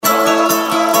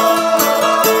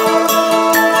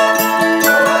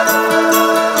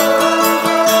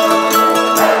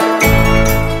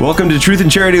to Truth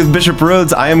and Charity with Bishop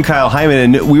Rhodes. I am Kyle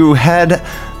Hyman, and we had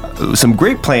some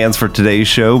great plans for today's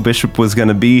show. Bishop was going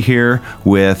to be here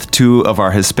with two of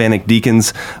our Hispanic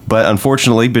deacons, but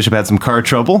unfortunately, Bishop had some car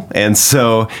trouble, and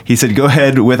so he said, go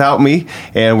ahead without me,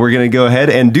 and we're going to go ahead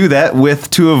and do that with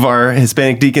two of our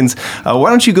Hispanic deacons. Why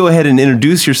don't you go ahead and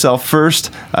introduce yourself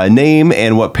first, name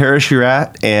and what parish you're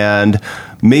at, and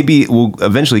maybe we'll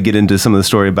eventually get into some of the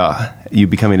story about you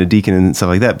becoming a deacon and stuff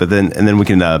like that, but then we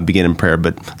can begin in prayer.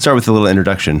 But start with a little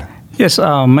introduction. Yes,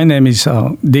 my name is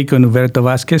Deacon Huberto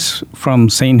Vasquez from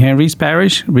St. Henry's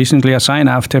Parish, recently assigned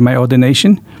after my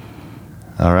ordination.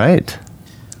 All right.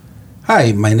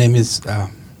 Hi, my name is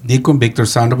Deacon Victor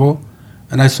Sandoval,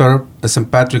 and I serve at St.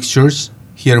 Patrick's Church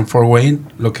here in Fort Wayne,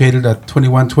 located at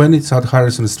 2120 South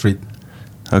Harrison Street.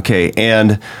 Okay,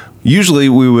 and usually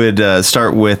we would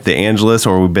start with the Angelus,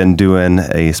 or we've been doing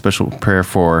a special prayer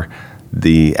for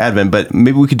the Advent, but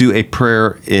maybe we could do a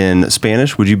prayer in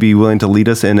Spanish. Would you be willing to lead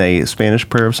us in a Spanish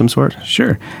prayer of some sort?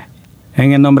 Sure.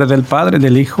 En el nombre del Padre,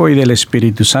 del Hijo y del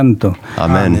Espíritu Santo.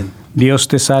 Amen. Amen. Dios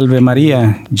te salve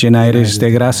María, llena eres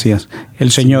de gracias,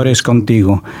 el Señor es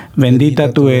contigo.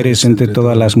 Bendita tú eres entre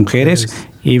todas las mujeres,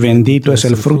 y bendito es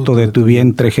el fruto de tu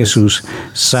vientre Jesús.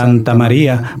 Santa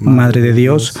María, Madre de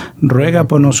Dios, ruega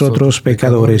por nosotros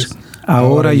pecadores,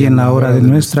 ahora y en la hora de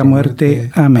nuestra muerte.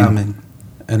 Amén. Amén.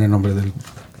 En el nombre del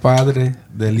Padre,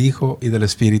 del Hijo y del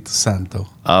Espíritu Santo.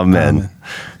 Amen. Amen.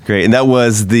 Great. And that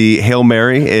was the Hail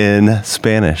Mary in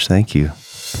Spanish. Thank you.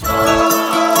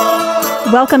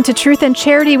 Welcome to Truth and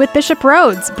Charity with Bishop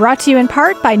Rhodes, brought to you in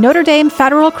part by Notre Dame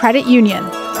Federal Credit Union.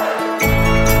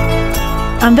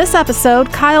 On this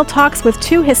episode, Kyle talks with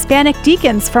two Hispanic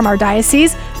deacons from our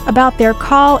diocese about their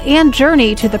call and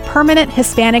journey to the permanent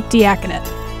Hispanic diaconate.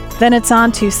 Then it's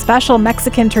on to special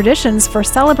Mexican traditions for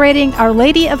celebrating Our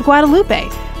Lady of Guadalupe,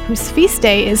 whose feast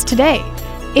day is today,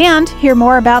 and hear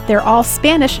more about their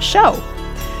all-Spanish show.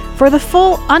 For the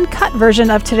full uncut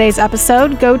version of today's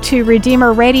episode, go to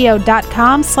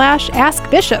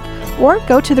redeemerradio.com/askbishop or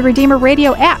go to the Redeemer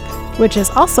Radio app, which is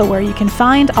also where you can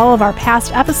find all of our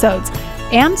past episodes,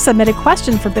 and submit a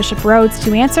question for Bishop Rhodes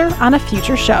to answer on a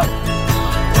future show.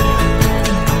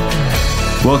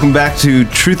 Welcome back to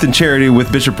Truth and Charity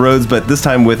with Bishop Rhodes, but this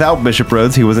time without Bishop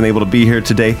Rhodes. He wasn't able to be here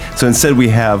today. So instead we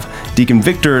have Deacon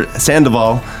Victor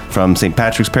Sandoval from St.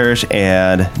 Patrick's Parish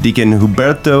and Deacon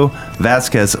Huberto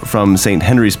Vasquez from St.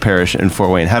 Henry's Parish in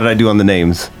Fort Wayne. How did I do on the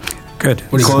names? Good.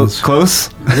 Close?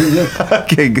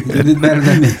 Okay, good. You did better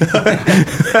than me.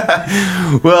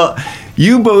 Well,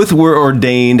 you both were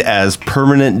ordained as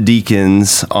permanent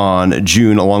deacons on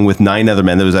June, along with 9 other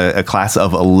men. There was a class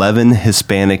of 11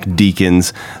 Hispanic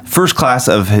deacons, first class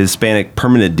of Hispanic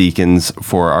permanent deacons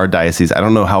for our diocese. I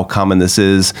don't know how common this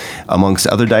is amongst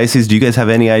other dioceses. Do you guys have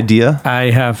any idea?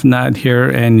 I have not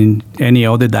heard any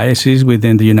other diocese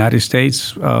within the United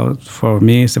States. For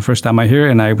me, it's the first time I hear,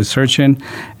 and I was searching,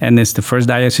 and it's the first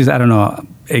diocese. I don't know.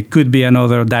 It could be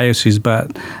another diocese,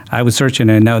 but I was searching,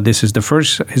 and now this is the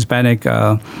first Hispanic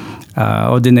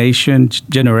ordination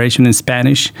generation in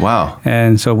Spanish. Wow.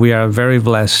 And so we are very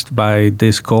blessed by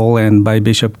this call and by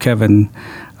Bishop Kevin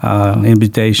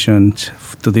invitation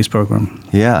to this program.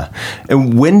 Yeah.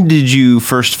 And when did you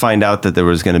first find out that there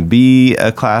was going to be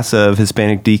a class of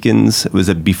Hispanic deacons? Was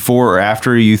it before or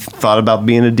after you thought about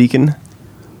being a deacon?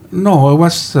 No, it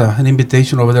was an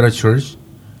invitation over there at church.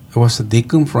 It was a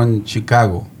deacon from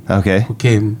Chicago Okay. who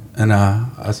came and,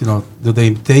 as you know, did the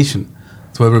invitation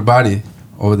to everybody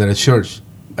over there at church.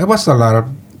 There was a lot of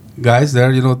guys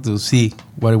there, to see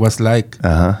what it was like.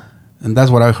 Uh-huh. And that's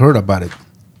what I heard about it.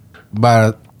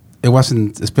 But it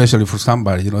wasn't especially for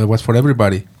somebody, it was for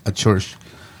everybody at church.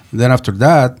 And then after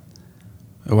that,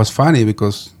 it was funny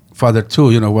because Father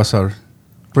too, was our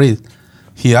priest.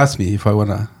 He asked me if I want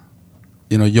to,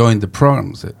 join the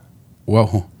program. I said,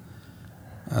 whoa.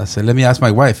 I said, let me ask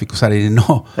my wife because I didn't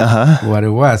know what it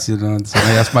was, So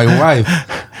I asked my wife.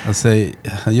 I say,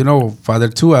 Father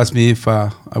too asked me if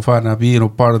I want to be,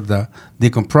 part of the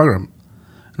deacon program.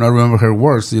 And I remember her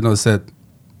words, said,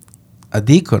 a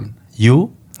deacon,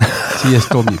 you? She just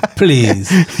told me, please.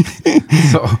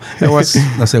 So I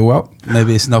said, well,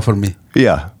 maybe it's not for me.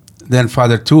 Yeah. Then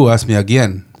Father too asked me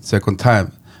again, second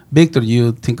time, Victor,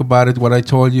 you think about it, what I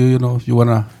told you, if you want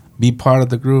to be part of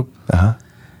the group. Uh-huh.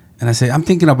 And I say, I'm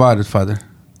thinking about it, Father.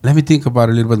 Let me think about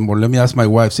it a little bit more. Let me ask my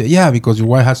wife. Say, yeah, because your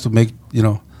wife has to make,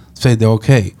 say they're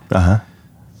okay. Uh-huh.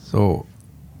 So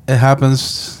it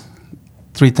happens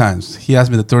 3 times. He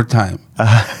asked me the 3rd time.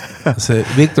 I said,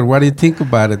 Victor, what do you think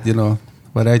about it,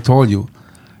 what I told you?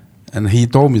 And he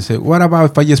told me, say, what about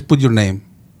if I just put your name?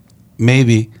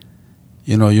 Maybe,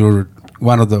 you're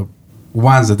one of the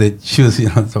ones that they choose,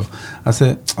 So I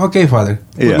said, okay, Father,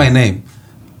 put my name.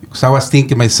 Because I was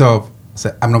thinking myself, I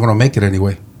said, I'm not going to make it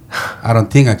anyway. I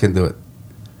don't think I can do it.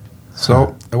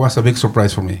 So it was a big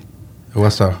surprise for me. It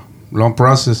was a long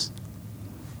process.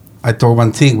 I thought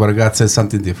one thing, but God said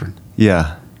something different.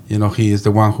 Yeah. He is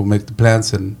the one who makes the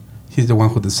plans, and he's the one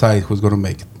who decides who's going to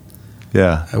make it.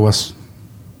 Yeah. It was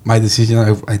my decision.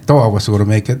 I thought I was going to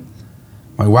make it.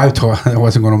 My wife thought I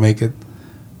wasn't going to make it.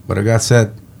 But God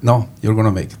said, no, you're going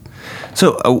to make it.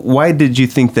 So why did you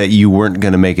think that you weren't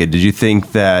going to make it? Did you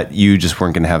think that you just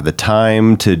weren't going to have the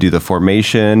time to do the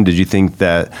formation? Did you think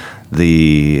that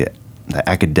the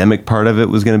academic part of it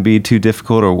was going to be too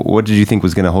difficult? Or what did you think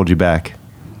was going to hold you back?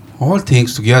 All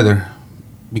things together,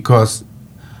 because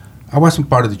I wasn't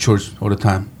part of the church all the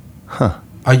time. Huh.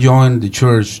 I joined the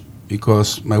church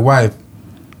because my wife,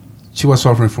 she was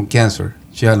suffering from cancer.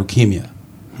 She had leukemia.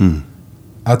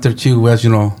 After she was,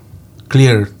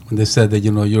 cleared, when they said that,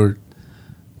 you're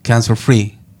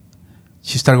cancer-free,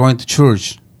 she started going to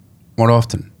church more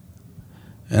often.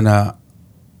 And I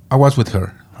was with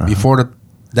her. Before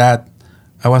that,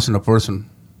 I wasn't a person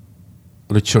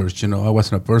of the church, I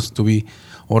wasn't a person to be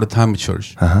all the time at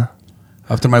church.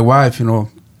 After my wife,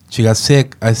 she got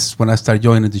sick, when I started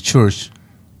joining the church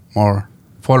more,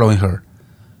 following her,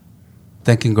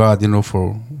 thanking God,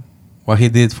 for what he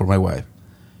did for my wife.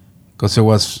 Because it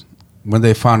was, when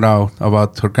they found out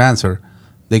about her cancer,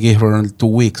 they gave her only 2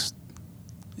 weeks,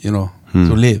 to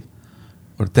live.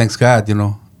 But thanks God,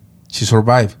 she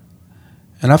survived.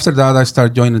 And after that, I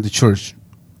started joining the church.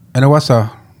 And it was a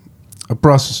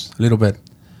process, a little bit.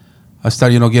 I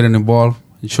started, getting involved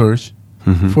in church.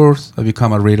 First, I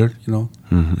become a reader,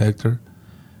 lector.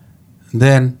 And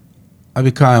then I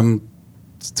become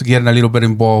to getting a little bit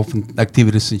involved in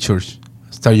activities in church.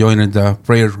 I started joining the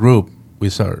prayer group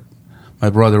with my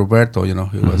brother Roberto, he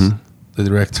was the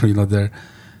director, there.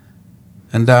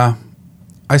 And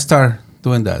I started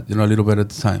doing that, a little bit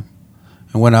at a time.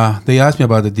 And when they asked me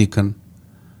about the deacon,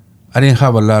 I didn't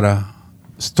have a lot of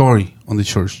story on the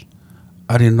church.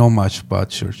 I didn't know much about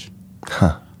church.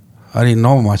 I didn't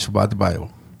know much about the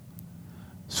Bible.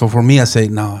 So for me, I say,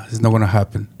 no, it's not going to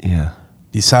happen. Yeah.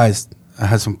 Besides, I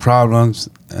had some problems,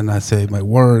 and I say, my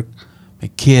work, my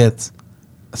kids.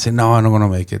 I said, no, I'm not going to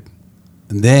make it.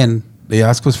 And then they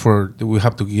asked us we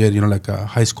have to get, like a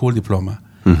high school diploma.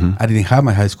 I didn't have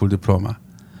my high school diploma.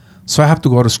 So I have to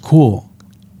go to school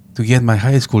to get my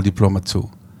high school diploma too.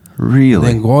 Really?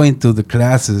 Then going to the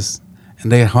classes,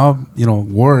 and they have,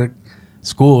 work,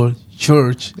 school,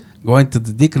 church, going to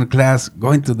the deacon class,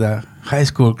 going to the high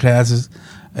school classes.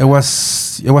 It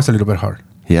was a little bit hard.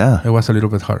 Yeah. It was a little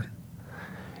bit hard.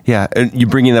 Yeah, and you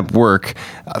bringing up work.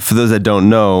 For those that don't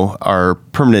know, our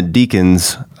permanent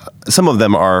deacons, some of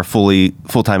them are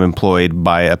full-time employed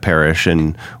by a parish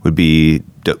and would be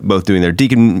both doing their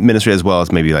deacon ministry as well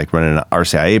as maybe like running an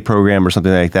RCIA program or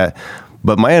something like that.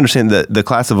 But my understanding that the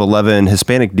class of 11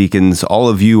 Hispanic deacons, all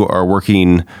of you are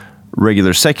working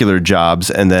regular secular jobs,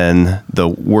 and then the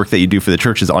work that you do for the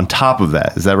church is on top of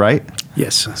that. Is that right?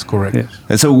 Yes. That's correct. Yes.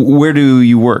 And so where do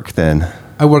you work then?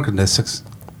 I work in Essex.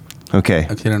 Okay.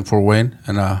 Here in Fort Wayne.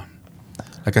 And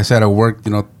like I said, I work,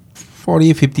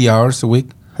 40, 50 hours a week.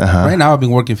 Right now, I've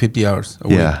been working 50 hours a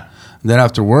week. And then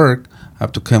after work, I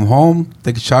have to come home,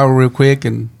 take a shower real quick,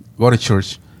 and go to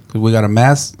church. Because we got a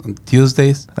mass on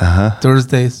Tuesdays,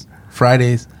 Thursdays,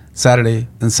 Fridays, Saturday,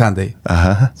 and Sunday.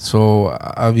 So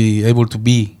I'll be able to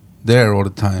be there all the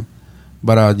time.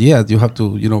 But you have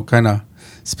to, kind of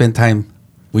spend time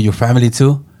with your family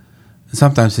too. And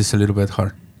sometimes it's a little bit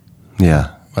hard.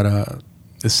 Yeah. But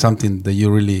it's something that you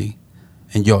really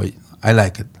enjoy. I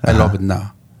like it. I love it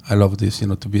now. I love this,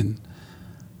 to be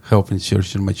helping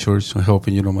church in my church and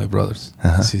helping, my brothers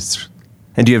and sisters.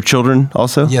 And do you have children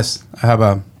also? Yes. I have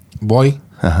a boy,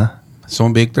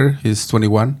 son Victor, he's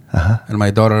 21. And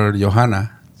my daughter,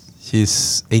 Johanna,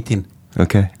 she's 18.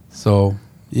 Okay. So,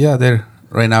 yeah,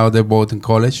 right now they're both in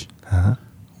college.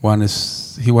 One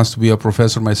he wants to be a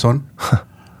professor, my son.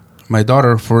 My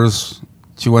daughter, first,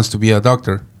 she wants to be a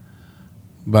doctor.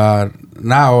 But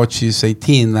now she's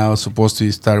 18, now supposed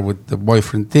to start with the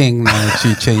boyfriend thing. Now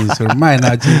she changed her mind.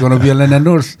 Now she's going to be a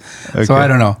nurse. Okay. So I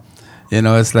don't know.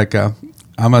 It's like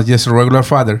I'm just a regular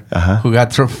father who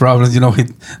got problems,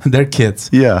 with their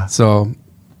kids. Yeah. So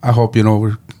I hope,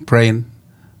 we're praying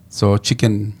so she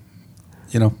can,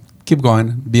 keep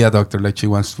going, be a doctor like she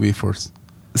wants to be first.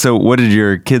 So what did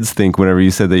your kids think whenever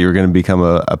you said that you were going to become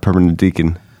a permanent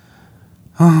deacon?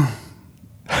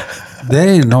 They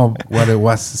didn't know what it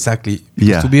was exactly.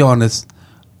 Yeah. To be honest,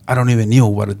 I don't even knew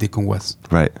what a deacon was.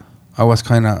 Right. I was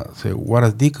kind of say what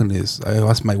a deacon is. I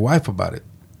asked my wife about it.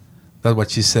 That's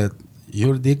what she said.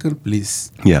 you're deacon,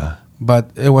 please. Yeah.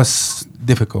 But it was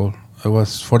difficult. It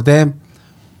was for them.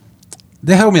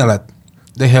 They helped me a lot.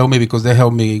 They helped me because they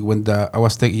helped me when I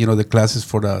was taking, the classes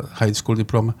for the high school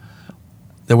diploma.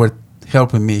 They were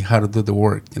helping me how to do the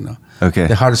work, Okay.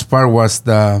 The hardest part was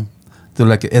do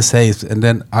like essays and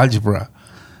then algebra.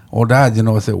 All that,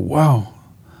 I said, wow,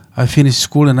 I finished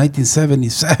school in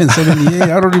 1977, 78.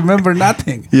 I don't remember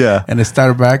nothing. Yeah. And I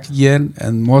started back again,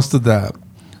 and most of the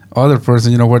other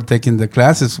person, were taking the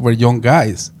classes were young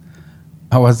guys.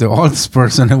 I was the oldest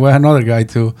person, and we had another guy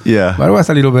too. Yeah. But it was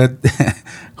a little bit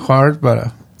hard,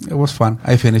 but it was fun.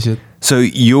 I finished it. So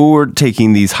you're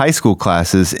taking these high school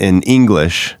classes in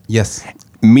English. Yes.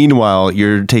 Meanwhile,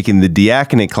 you're taking the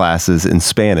diaconate classes in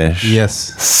Spanish.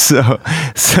 Yes. So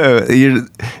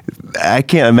I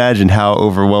can't imagine how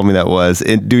overwhelming that was,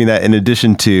 doing that in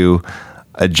addition to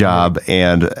a job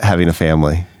and having a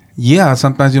family. Yeah,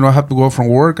 sometimes, I have to go from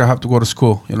work, I have to go to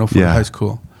school, for Yeah. high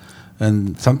school.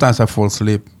 And sometimes I fall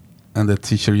asleep, and the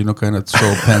teacher, kind of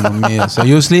throw a pen on me. So,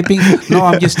 you sleeping? No,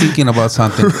 I'm just thinking about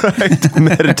something. Right.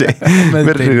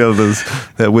 Meditate on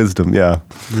that wisdom, yeah.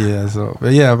 Yeah,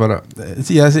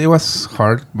 yes, it was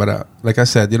hard. But like I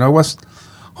said, it was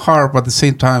hard, but at the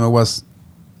same time, it was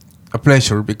a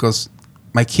pleasure because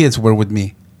my kids were with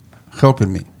me,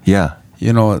 helping me. Yeah.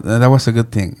 And that was a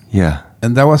good thing. Yeah.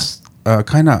 And that was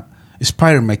kind of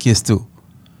inspiring my kids too.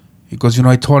 Because,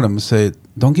 I told them, say,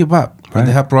 don't give up. When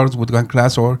they have problems with one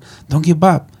class, or don't give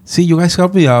up. See, you guys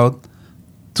help me out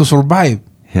to survive.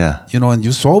 Yeah. And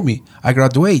you saw me. I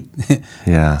graduate.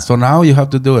 Yeah. So now you have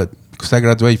to do it. Because I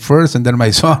graduate first, and then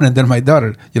my son, and then my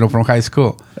daughter, from high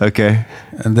school. Okay.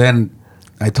 And then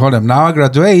I told them, now I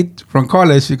graduate from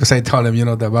college, because I told them,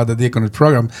 about the diaconate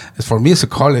program. For me, it's a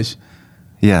college.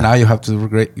 Yeah. Now you have to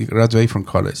graduate from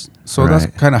college. So Right. that's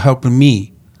kind of helping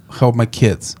me help my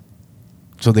kids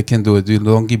so they can do it.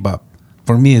 Don't give up.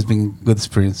 For me, it's been a good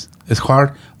experience. It's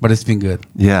hard, but it's been good.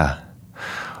 Yeah.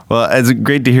 Well, it's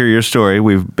great to hear your story.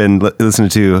 We've been listening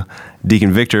to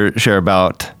Deacon Victor share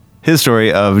about his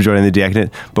story of joining the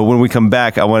diaconate. But when we come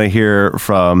back, I want to hear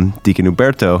from Deacon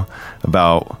Huberto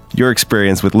about your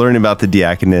experience with learning about the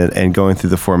diaconate and going through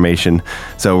the formation.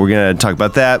 So we're going to talk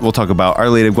about that. We'll talk about Our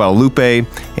Lady of Guadalupe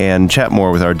and chat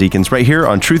more with our deacons right here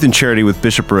on Truth and Charity with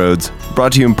Bishop Rhodes,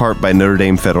 brought to you in part by Notre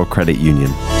Dame Federal Credit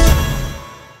Union.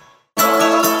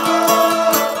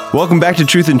 Welcome back to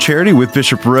Truth and Charity with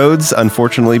Bishop Rhodes.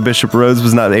 Unfortunately, Bishop Rhodes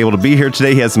was not able to be here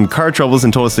today. He had some car troubles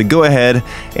and told us to go ahead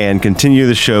and continue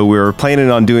the show. We were planning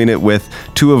on doing it with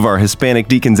two of our Hispanic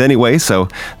deacons anyway, so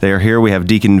they are here. We have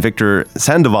Deacon Victor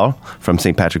Sandoval from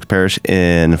St. Patrick's Parish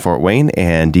in Fort Wayne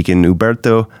and Deacon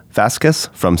Huberto Vasquez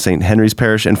from St. Henry's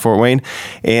Parish in Fort Wayne.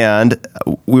 And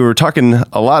we were talking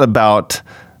a lot about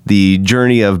the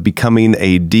journey of becoming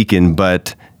a deacon,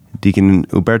 but Deacon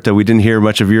Huberto, we didn't hear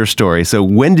much of your story. So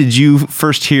when did you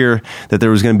first hear that there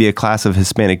was going to be a class of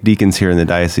Hispanic deacons here in the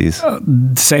diocese?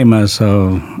 Same as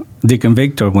Deacon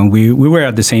Victor, when we were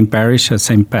at the same parish at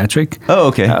St. Patrick. Oh,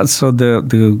 okay. So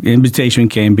the invitation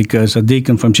came because a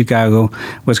deacon from Chicago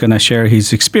was going to share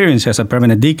his experience as a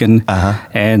permanent deacon.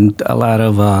 And a lot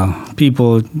of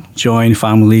people joined,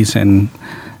 families and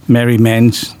married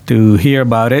men, to hear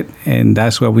about it. And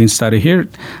that's where we started hearing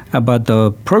about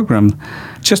the program.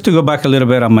 Just to go back a little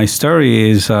bit on my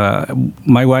story is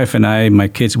my wife and I, my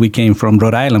kids, we came from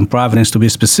Rhode Island, Providence to be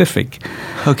specific.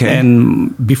 Okay.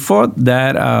 And before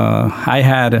that, I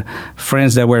had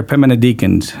friends that were permanent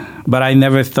deacons, but I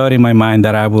never thought in my mind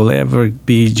that I will ever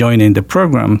be joining the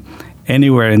program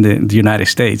anywhere in the United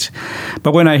States.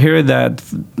 But when I heard that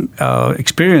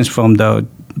experience from the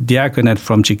diaconate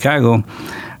from Chicago,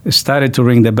 it started to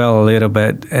ring the bell a little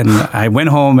bit. And I went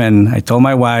home and I told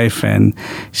my wife, and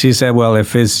she said, well,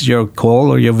 if it's your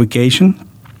call or your vocation,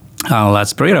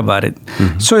 let's pray about it.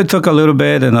 Mm-hmm. So it took a little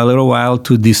bit and a little while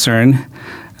to discern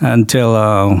until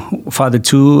Father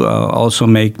Tu also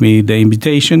made me the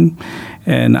invitation,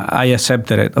 and I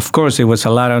accepted it. Of course, it was a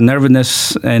lot of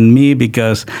nervousness in me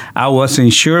because I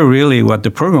wasn't sure really what the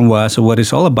program was or what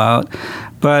it's all about.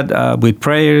 But with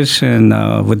prayers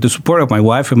and with the support of my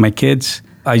wife and my kids,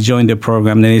 I joined the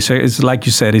program. And it's like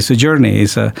you said, it's a journey.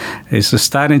 It's a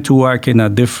starting to work in a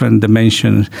different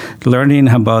dimension, learning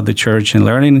about the church and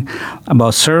learning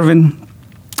about serving.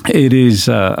 It is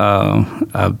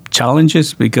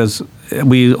challenges because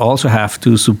we also have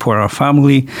to support our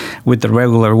family with the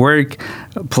regular work,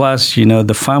 plus,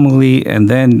 the family, and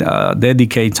then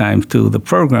dedicate time to the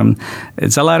program.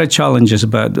 It's a lot of challenges,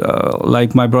 but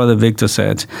like my brother Victor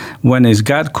said, when it's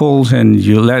God calls and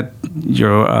you let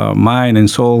your mind and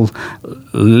soul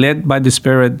led by the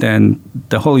Spirit, then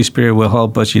the Holy Spirit will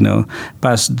help us,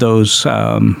 pass those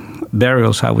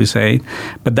burials, how we say.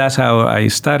 But that's how I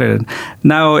started.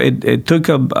 Now it took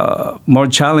a more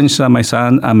challenge on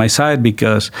my side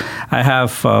because I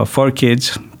have 4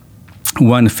 kids,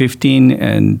 one 15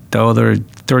 and the other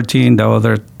 13, the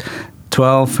other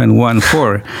 12 and 1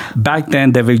 4. Back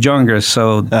then they were younger,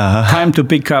 so time to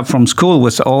pick up from school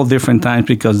was all different times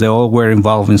because they all were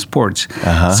involved in sports.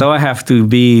 So I have to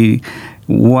be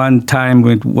one time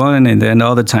with one and then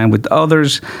other time with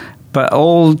others, but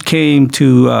all came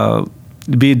to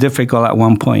be difficult at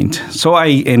one point. So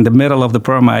in the middle of the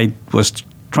program, I was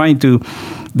trying to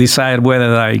decide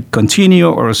whether I continue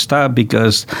or stop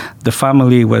because the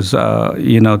family was,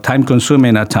 time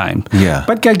consuming at time. Yeah.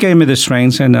 But God gave me the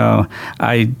strength, and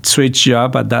I switched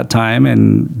job at that time,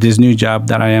 and this new job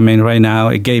that I am in right now,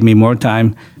 it gave me more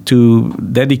time to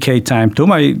dedicate time to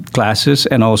my classes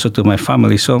and also to my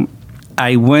family. So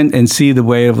I went and see the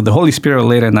way of the Holy Spirit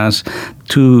leading us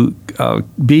to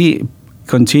be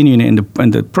continuing in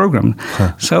the program.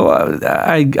 So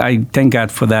I thank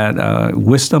God for that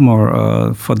wisdom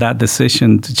or for that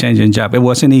decision to change the job. It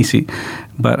wasn't easy,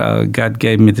 but God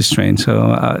gave me the strength.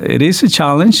 So it is a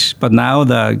challenge, but now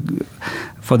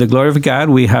for the glory of God,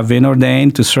 we have been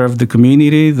ordained to serve the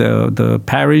community, the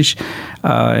parish,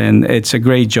 and it's a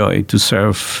great joy to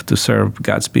serve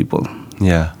God's people.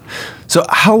 Yeah. So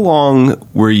how long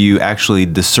were you actually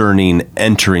discerning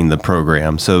entering the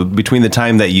program? So between the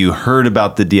time that you heard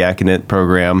about the diaconate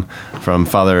program from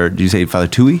Father, did you say Father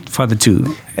Tui? Father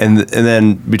Tui. And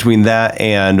then between that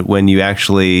and when you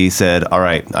actually said, all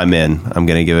right, I'm in, I'm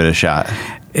going to give it a shot.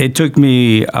 It took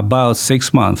me about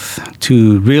 6 months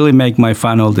to really make my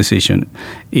final decision,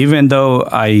 even though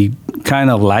I kind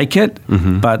of like it,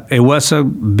 but it was a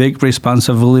big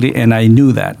responsibility, and I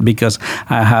knew that because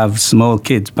I have small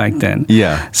kids back then.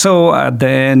 Yeah. So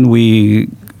then we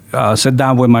sat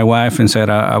down with my wife and said,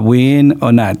 are we in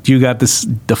or not? You got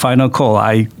the final call.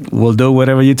 I will do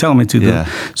whatever you tell me to do. Yeah.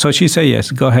 So she said,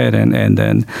 yes, go ahead. And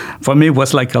then for me, it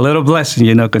was like a little blessing,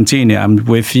 continue. I'm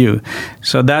with you.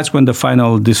 So that's when the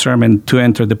final discernment to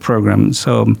enter the program.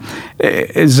 So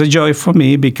it's a joy for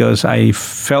me because I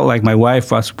felt like my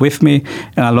wife was with me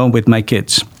and along with my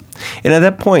kids. And at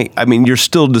that point, I mean, you're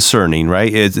still discerning,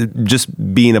 right? It's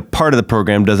just being a part of the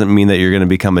program doesn't mean that you're going to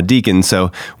become a deacon.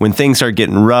 So when things start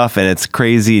getting rough and it's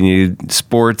crazy and you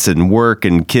sports and work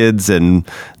and kids and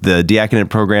the diaconate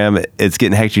program, it's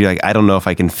getting hectic. You're like, I don't know if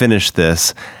I can finish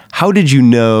this. How did you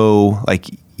know, like,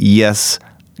 yes,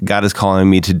 God is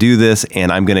calling me to do this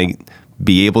and I'm going to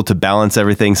be able to balance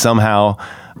everything somehow,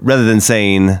 rather than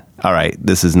saying, all right,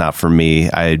 this is not for me.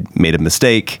 I made a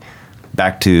mistake.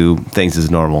 Back to things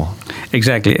as normal.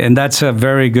 Exactly. And that's a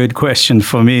very good question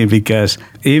for me because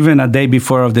even a day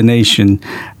before ordination,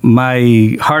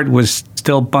 my heart was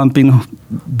still pumping,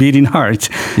 beating hard.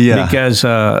 Yeah. Because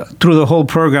through the whole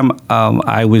program,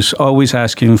 I was always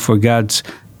asking for God's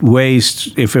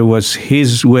ways, if it was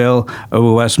His will or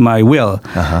it was my will.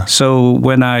 So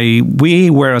when we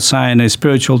were assigned a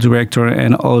spiritual director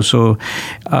and also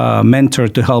a mentor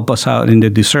to help us out in the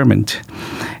discernment.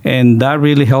 And that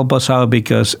really helped us out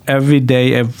because every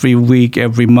day, every week,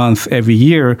 every month, every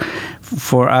year,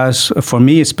 for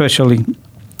me especially,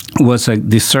 was a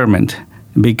discernment.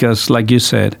 Because like you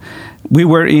said, we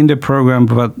were in the program,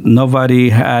 but nobody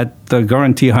had the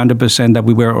guarantee 100% that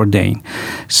we were ordained.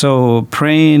 So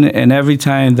praying, and every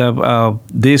time that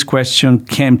this question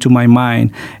came to my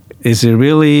mind, is it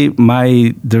really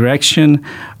my direction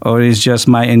or is just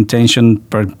my intention,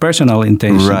 personal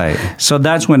intention? Right. So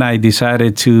that's when I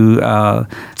decided to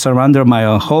surrender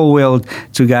my whole will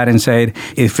to God and said,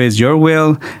 if it's your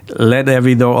will, let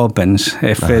every door open.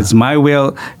 If it's my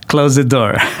will, close the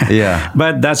door. Yeah.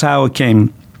 But that's how it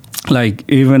came. Like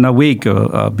even a week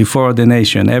before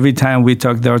ordination, every time we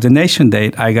took the ordination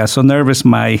date, I got so nervous,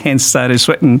 my hands started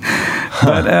sweating.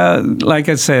 But like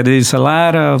I said, there's a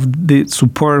lot of the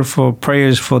support for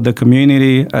prayers for the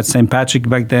community at St. Patrick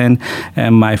back then,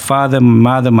 and my father,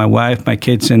 my mother, my wife, my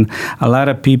kids, and a lot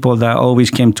of people that always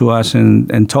came to us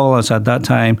and told us at that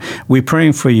time, we're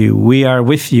praying for you, we are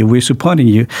with you, we're supporting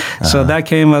you. So that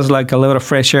came as like a little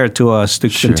fresh air to us to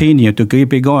continue, to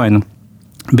keep it going.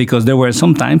 Because there were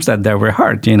some times that they were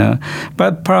hard,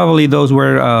 but probably those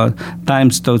were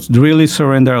times to really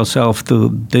surrender ourselves to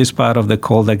this part of the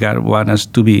call that God wants us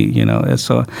to be,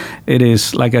 So it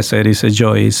is, like I said, it's a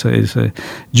joy, it's a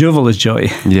jubilant joy.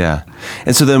 Yeah.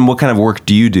 And so then what kind of work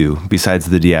do you do besides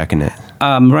the diaconate?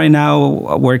 Right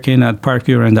now, working at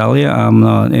Parkview Randalia,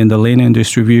 I'm in the linen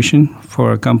distribution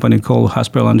for a company called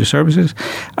Hospital Laundry Services.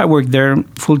 I work there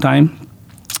full-time.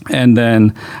 And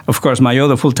then, of course, my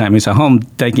other full-time is at home,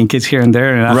 taking kids here and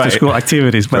there and after-school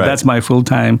activities. But that's my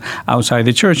full-time outside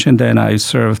the church. And then I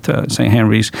served St.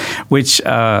 Henry's, which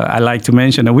I like to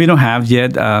mention that we don't have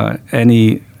yet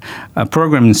any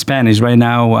program in Spanish. Right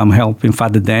now, I'm helping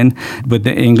Father Dan with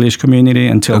the English community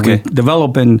until we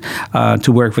develop and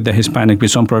to work with the Hispanic with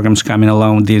some programs coming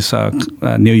along this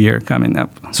new year coming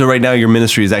up. So right now, your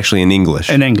ministry is actually in English?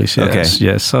 In English, yes.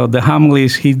 Yes. So the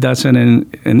homilies, he does it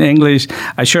in English.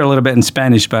 I share a little bit in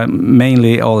Spanish, but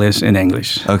mainly all is in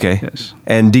English. Okay. Yes.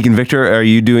 And Deacon Victor, are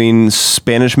you doing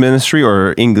Spanish ministry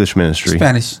or English ministry?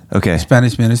 Spanish. Okay.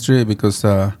 Spanish ministry because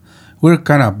we're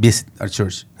kind of busy at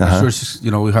church. Our church is,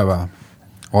 we have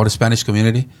all the Spanish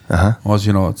community. Most,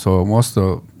 so most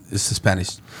of it's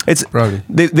Spanish. It's probably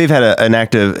they've had an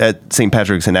active at St.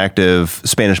 Patrick's an active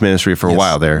Spanish ministry for a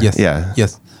while there. Yes. Yeah.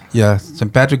 Yes. Yeah.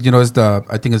 St. Patrick, is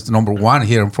I think it's the number one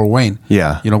here in Fort Wayne.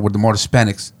 Yeah. With the more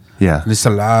Hispanics. Yeah. And it's a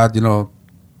lot,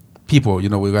 people.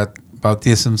 We got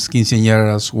baptisms,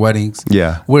 quinceañeras, weddings.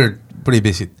 Yeah. We're pretty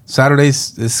busy.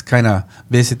 Saturdays is kind of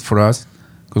busy for us.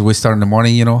 Because we start in the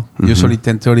morning, usually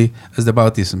 10:30 is the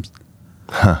baptisms,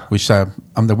 which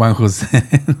I'm the one who's...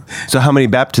 So how many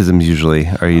baptisms usually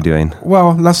are you doing?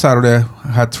 Well, last Saturday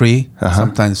I had 3,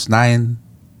 sometimes 9,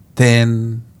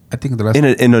 10, I think the last...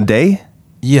 In a day?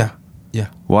 Yeah.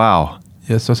 Wow.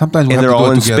 Yeah, so sometimes we and have they're to all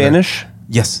do in it together. Spanish?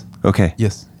 Yes. Okay.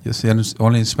 Yes, and it's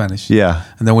only in Spanish. Yeah.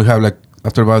 And then we have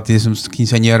after baptisms,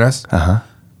 quinceañeras.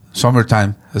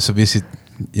 Summertime is a visit,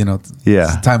 it's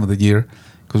the time of the year.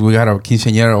 Because we got our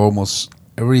quinceañera almost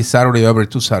every Saturday, every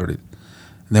 2 Saturdays.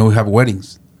 And then we have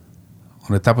weddings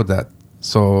on the top of that.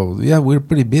 So, yeah, we're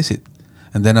pretty busy.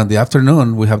 And then on the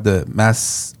afternoon, we have the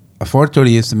Mass. At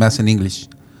 4:30 is the Mass in English.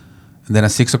 And then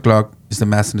at 6 o'clock is the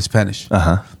Mass in Spanish.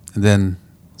 And then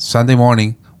Sunday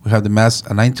morning, we have the Mass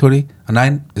at 9:30. At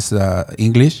 9 is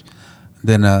English.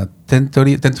 Then at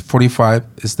 10:45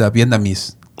 is the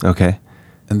Vietnamese. Okay.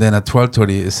 And then at 12:30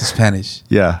 is the Spanish.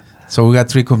 Yeah. So we got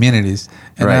 3 communities,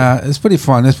 and it's pretty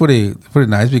fun. It's pretty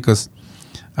nice because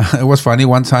it was funny.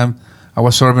 One time I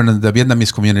was serving in the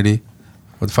Vietnamese community,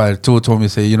 but Father Tu told me,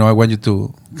 say, I want you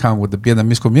to come with the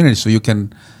Vietnamese community so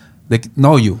they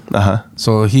know you.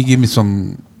 So he gave me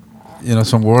some,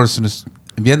 some words in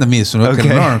Vietnamese so I can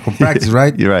learn, can practice,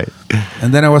 right? You're right.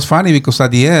 And then it was funny because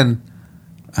at the end,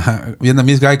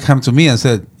 Vietnamese guy came to me and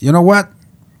said, "You know what?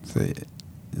 Say,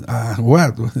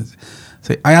 what?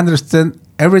 Say, I understand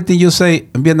everything you say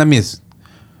in Vietnamese,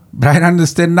 but I don't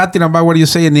understand nothing about what you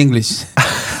say in English."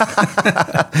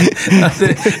 I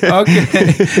said, okay,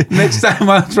 next time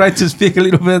I'll try to speak a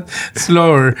little bit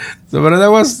slower. So, but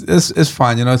it's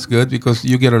fun, it's good because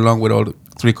you get along with all the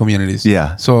 3 communities.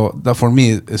 Yeah. So that for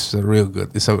me is real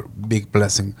good. It's a big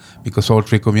blessing because all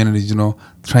 3 communities,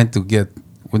 trying to get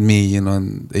with me,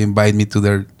 and they invite me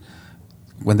to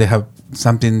when they have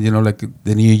something, like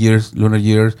the New Year's, Lunar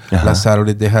Year. Last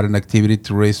Saturday they had an activity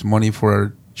to raise money for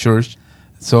our church.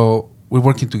 So we're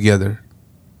working together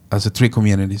as the 3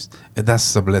 communities, and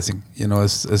that's a blessing.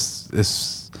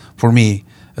 It's for me,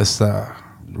 it's a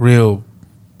real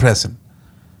present.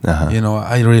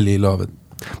 I really love it.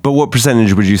 But what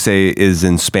percentage would you say is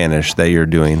in Spanish that you're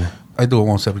doing? I do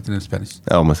almost everything in Spanish.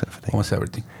 Almost everything. Almost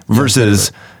everything.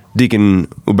 Versus Deacon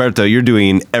Huberto, you're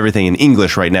doing everything in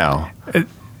English right now.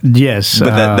 Yes.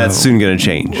 But that's soon going to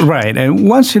change. Right. And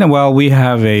once in a while, we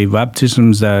have a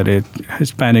baptisms that a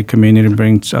Hispanic community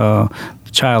brings a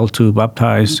child to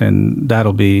baptize, and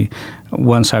that'll be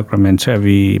one sacrament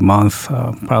every month,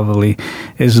 probably.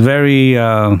 It's very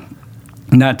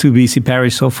not too busy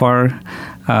parish so far,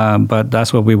 but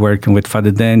that's what we're working with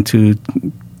Father Dan to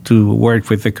work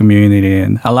with the community.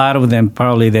 And a lot of them,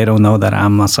 probably they don't know that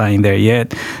I'm assigned there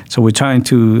yet. So we're trying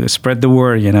to spread the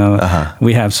word,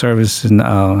 We have service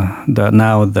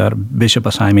now the bishop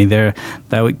assigned me there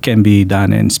that can be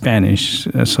done in Spanish.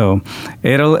 So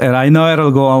I know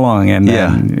it'll go along, and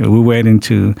we're waiting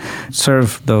to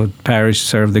serve the parish,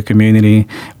 serve the community.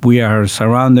 We are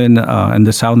surrounded in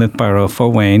the southern part of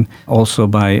Fort Wayne, also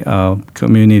by a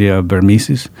community of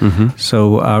Burmese.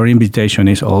 So our invitation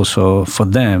is also for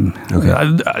them.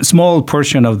 A small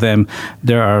portion of them,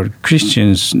 there are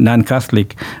Christians,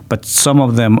 non-Catholic, but some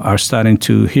of them are starting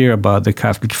to hear about the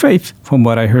Catholic faith, from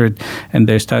what I heard, and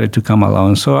they started to come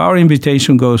along. So our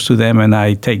invitation goes to them, and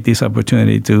I take this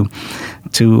opportunity to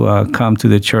come to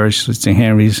the church, St.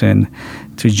 Henry's, and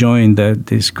to join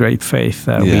this great faith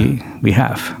that we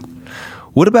have.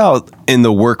 What about in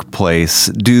the workplace?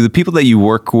 Do the people that you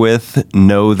work with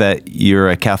know that you're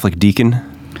a Catholic deacon?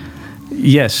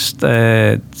 Yes.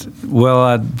 They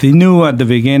knew at the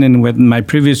beginning with my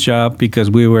previous job,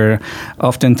 because we were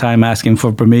oftentimes asking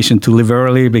for permission to leave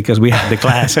early because we had the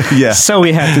class. Yeah. So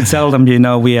we had to tell them,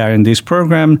 we are in this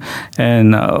program.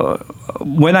 And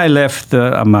when I left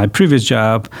my previous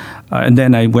job, and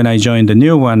then when I joined the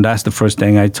new one, that's the first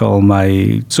thing I told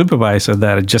my supervisor,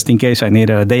 that just in case I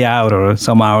needed a day out or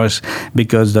some hours,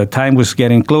 because the time was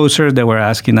getting closer, they were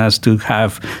asking us to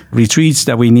have retreats,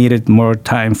 that we needed more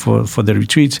time for the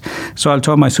retreats. So I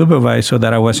told my supervisor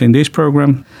that I was in this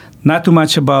program. Not too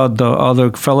much about the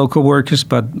other fellow coworkers,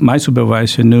 but my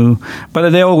supervisor knew. But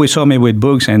they always saw me with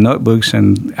books and notebooks,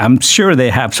 and I'm sure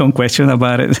they have some question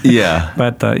about it. Yeah.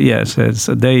 But yes,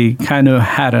 they kind of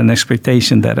had an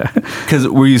expectation that. Because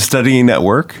were you studying at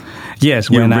work?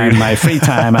 Yes, when I had my free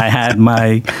time, I had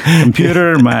my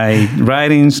computer, my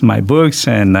writings, my books,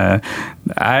 and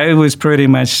I was pretty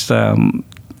much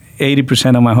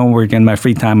 80% of my homework in my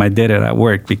free time, I did it at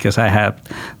work because I had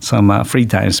some free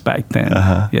times back then.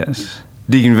 Yes.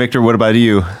 Deacon Victor, what about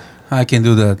you? I can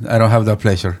do that. I don't have that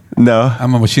pleasure. No?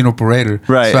 I'm a machine operator.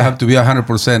 Right. So I have to be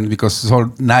 100% because it's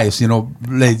all nice,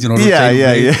 late,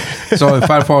 Yeah. So if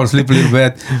I fall asleep a little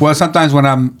bit, well, sometimes when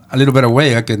I'm a little bit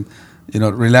away, I can,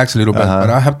 relax a little bit.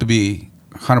 But I have to be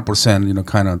 100%,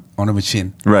 kind of on a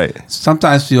machine. Right.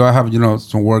 Sometimes, I have,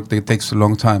 some work that takes a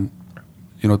long time,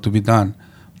 to be done.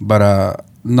 But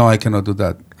no, I cannot do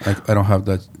that. I don't have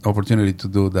that opportunity to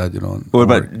do that, What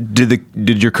about,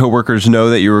 did your coworkers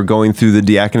know that you were going through the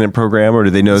diaconate program, or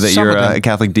do they know that you're a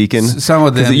Catholic deacon? Some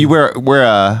of them. 'Cause you wear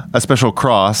a special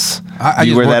cross. Do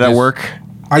you wear that at work?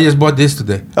 I just bought this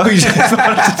today. Oh, you just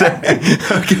bought it today?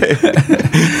 Okay.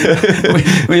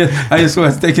 I just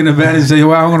was taking advantage and say,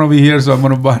 well, I'm going to be here, so I'm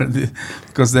going to buy it.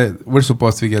 Because we're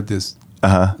supposed to get this.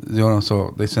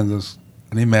 So they sent us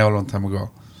an email a long time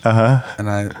ago. And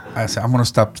I said, I'm going to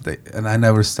stop today. And I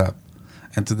never stopped.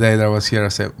 And today that I was here, I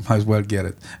said, might as well get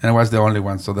it. And I was the only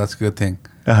one, so that's a good thing.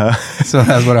 So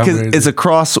that's what I'm ready. It's a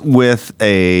cross with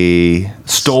a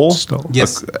stole?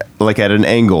 Yes. Like at an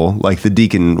angle, like the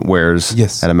deacon wears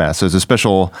Yes. at a mass. So it's a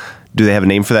special, do they have a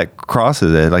name for that cross?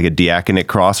 Is it like a diaconate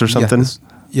cross or something? Yes,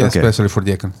 yeah, okay. Especially for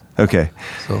diacons. Okay.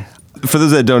 So for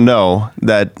those that don't know,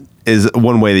 that is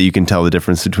one way that you can tell the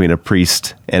difference between a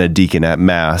priest and a deacon at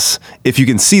mass. If you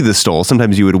can see the stole,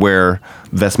 sometimes you would wear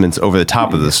vestments over the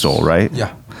top of the stole, right?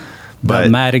 Yeah. But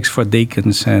dogmatics for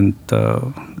deacons and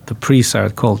the priests are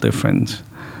called different.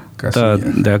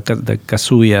 The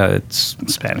casulla, it's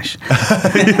Spanish.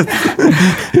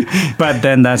 But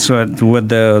then that's what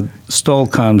the stole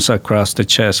comes across the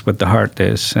chest, what the heart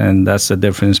is, and that's the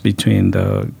difference between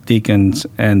the deacons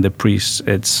and the priests.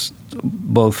 It's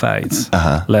both sides,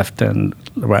 left and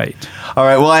right. All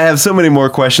right, well, I have so many more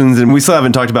questions, and we still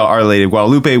haven't talked about Our Lady of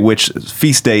Guadalupe, which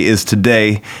feast day is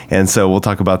today, and so we'll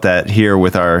talk about that here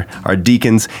with our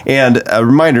deacons. And a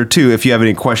reminder, too, if you have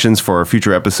any questions for a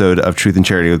future episode of Truth and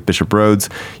Charity with Bishop Rhoades,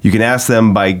 you can ask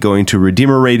them by going to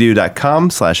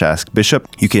redeemerradio.com/askbishop.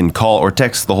 You can call or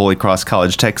text the Holy Cross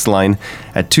College text line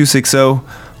at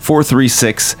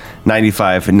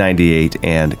 260-436-9598.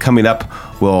 And coming up,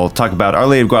 we'll talk about Our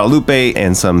Lady of Guadalupe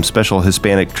and some special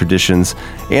Hispanic traditions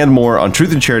and more on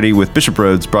Truth and Charity with Bishop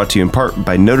Rhoades, brought to you in part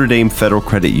by Notre Dame Federal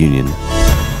Credit Union.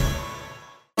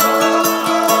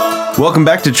 Welcome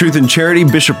back to Truth and Charity.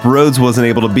 Bishop Rhoades wasn't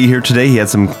able to be here today. He had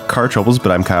some car troubles,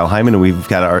 but I'm Kyle Hyman, and we've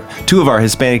got two of our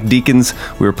Hispanic deacons.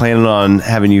 We were planning on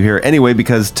having you here anyway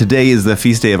because today is the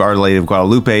feast day of Our Lady of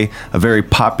Guadalupe, a very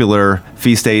popular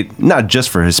feast day, not just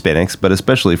for Hispanics, but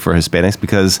especially for Hispanics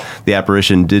because the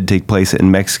apparition did take place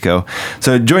in Mexico.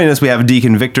 So joining us, we have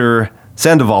Deacon Victor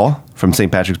Sandoval from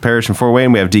St. Patrick's Parish in Fort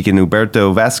Wayne. We have Deacon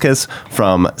Huberto Vasquez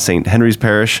from St. Henry's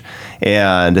Parish.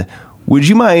 And would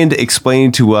you mind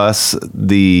explaining to us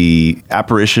the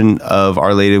apparition of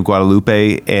Our Lady of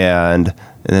Guadalupe, and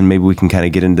then maybe we can kind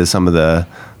of get into some of the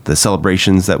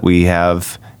celebrations that we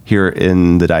have here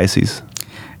in the diocese?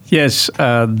 Yes,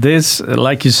 this,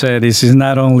 like you said, this is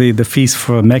not only the feast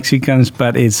for Mexicans,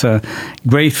 but it's a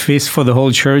great feast for the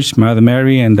whole church. Mother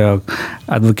Mary and the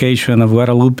Advocation of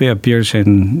Guadalupe appears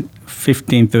in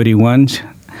 1531.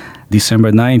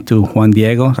 December 9th to Juan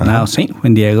Diego, now St.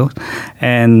 Juan Diego.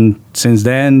 And since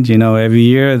then, every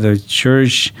year the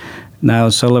church now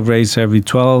celebrates every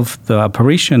 12th the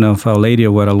apparition of Our Lady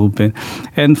of Guadalupe.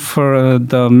 And for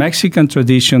the Mexican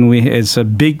tradition, it's a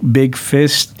big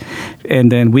feast.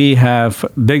 And then we have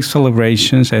big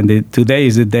celebrations. And today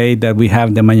is the day that we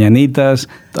have the Mañanitas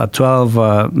at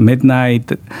 12 midnight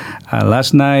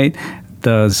last night.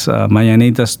 does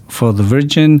mañanitas for the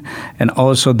Virgin, and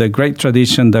also the great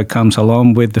tradition that comes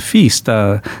along with the feast,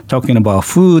 talking about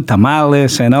food,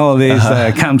 tamales, and all this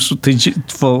comes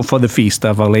for the feast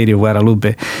of Our Lady of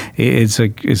Guadalupe. It's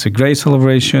a great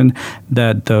celebration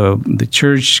that the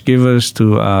church gives us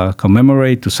to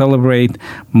commemorate, to celebrate,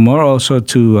 more also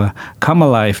to come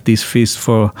alive this feast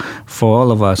for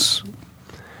all of us.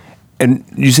 And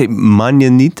you say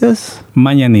mañanitas?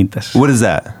 Mañanitas. What is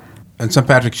that? In St.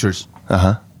 Patrick's Church,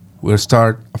 Uh-huh. we'll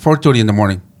start at 4:30 in the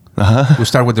morning. Uh-huh. We'll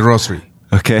start with the rosary.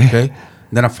 Okay. Okay.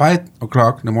 Then at 5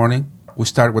 o'clock in the morning, we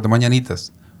start with the mañanitas.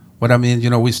 What I mean,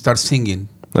 we start singing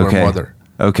to Okay. our mother.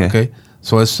 Okay. Okay.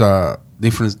 So it's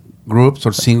different groups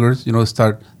or singers,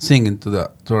 start singing to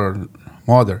our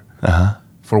mother Uh-huh.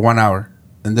 for 1 hour,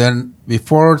 and then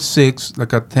before 6,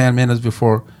 like 10 minutes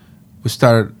before, we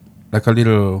start like a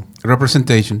little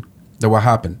representation of what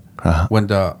happened when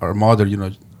our mother,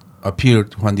 appeared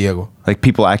to Juan Diego. Like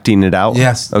people acting it out?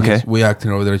 Yes. Okay. Yes, we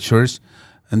acted over there at church.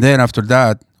 And then after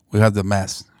that, we have the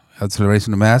Mass. We have the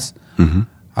celebration of Mass. Mm-hmm.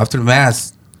 After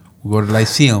Mass, we go to the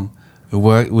Lyceum.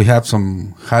 We have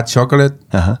some hot chocolate,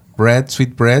 Uh-huh. bread,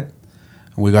 sweet bread.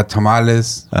 And we got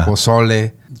tamales,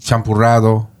 pozole,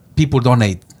 champurrado. People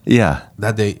donate. Yeah.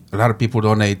 That day, a lot of people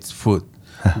donate food.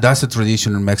 That's a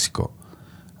tradition in Mexico.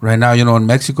 Right now, in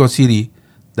Mexico City,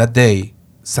 that day,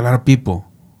 it's a lot of people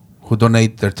who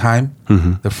donate their time,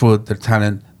 their food, their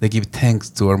talent. They give thanks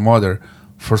to our mother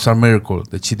for some miracle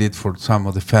that she did for some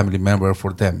of the family member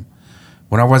for them.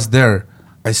 When I was there,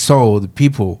 I saw the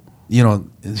people,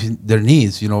 their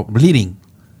knees, bleeding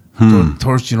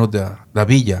towards, the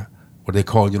villa, what they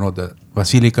call, the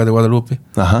Basilica de Guadalupe.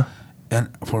 Uh-huh. And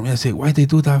for me, I say, why they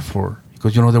do that for?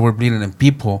 Because, they were bleeding and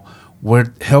people were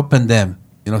helping them,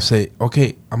 say,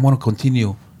 okay, I'm going to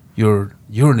continue your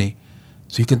journey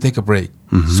so you can take a break.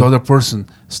 So the person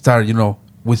start,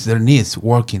 with their knees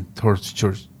walking towards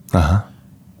church. Uh-huh.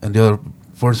 And the other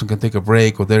person can take a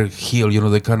break or they're healed,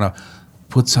 they kind of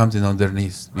put something on their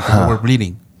knees because they were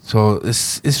bleeding. So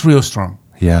it's real strong.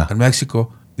 Yeah. In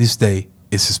Mexico, this day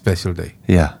is a special day.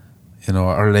 Yeah.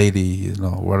 Our Lady,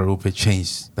 Guadalupe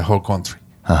changed the whole country.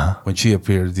 Uh-huh. When she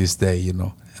appeared this day, in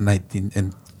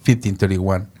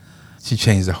 1531, she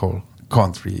changed the whole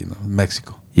country,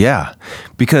 Mexico. Yeah,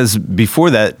 because before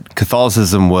that,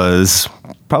 Catholicism was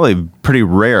probably pretty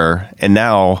rare, and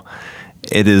now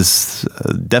it is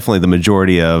definitely the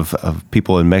majority of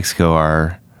people in Mexico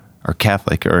are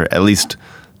Catholic, or at least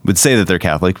would say that they're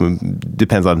Catholic.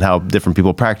 Depends on how different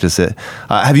people practice it.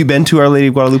 Have you been to Our Lady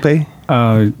of Guadalupe?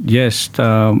 Yes,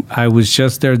 I was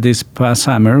just there this past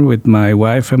summer with my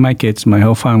wife and my kids, my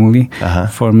whole family.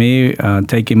 For me,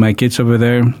 taking my kids over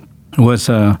there was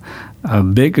a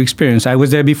big experience. I was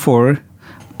there before,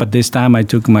 but this time I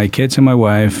took my kids and my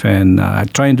wife, and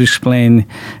trying to explain,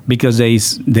 because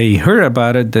they heard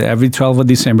about it every 12th of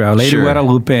December, Our Lady of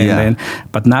Guadalupe,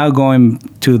 but now going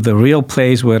to the real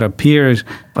place where it appears.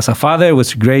 As a father, it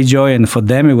was a great joy, and for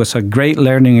them, it was a great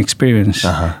learning experience.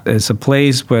 It's a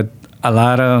place where a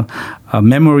lot of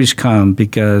memories come,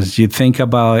 because you think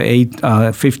about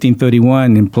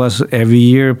 1531 and plus every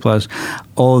year, plus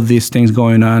all these things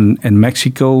going on in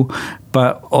Mexico,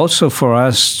 but also for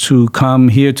us to come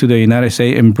here to the United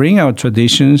States and bring our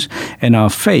traditions and our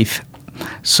faith.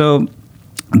 So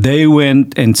they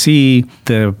went and see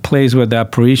the place where the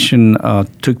apparition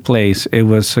took place. It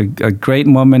was a great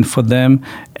moment for them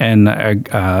and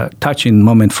a touching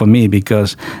moment for me,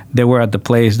 because they were at the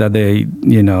place that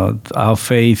our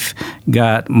faith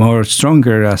got more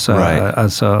stronger as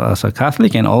a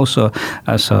Catholic, and also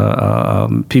as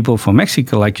people from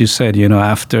Mexico. Like you said,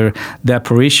 after the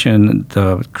apparition,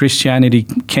 the Christianity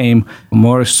came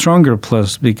more stronger,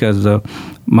 plus because the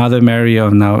Mother Mary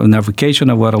of Navigation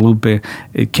of Guadalupe,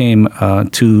 it came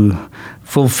to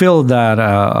fulfill that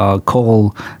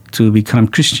call to become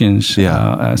Christians.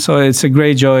 So it's a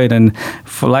great joy, and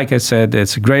like I said,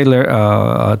 it's a great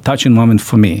touching moment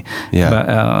for me.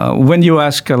 But when you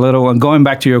ask a little, going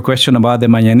back to your question about the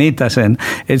mañanitas, and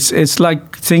it's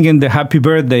like singing the Happy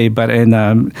Birthday, but in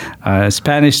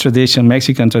Spanish tradition,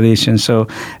 Mexican tradition. So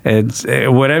it's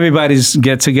where everybody's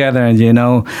get together,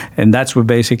 and that's what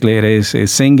basically it is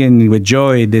singing with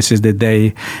joy. This is the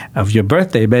day of your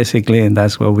birthday, basically, and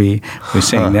that's what we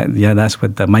sing. That's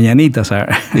what the mañanitas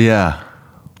are. Yeah.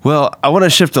 Well, I want to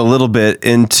shift a little bit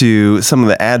into some of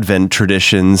the Advent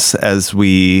traditions as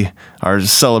we are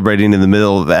celebrating in the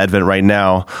middle of Advent right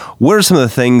now. What are some of the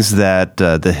things that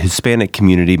the Hispanic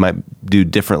community might do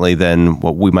differently than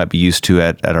what we might be used to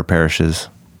at our parishes?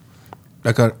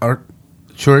 Like our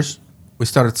church, we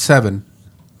start at 7,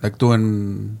 like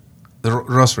doing the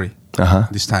rosary.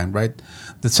 this time, right?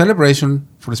 The celebration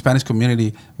for the Spanish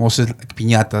community mostly like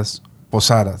piñatas,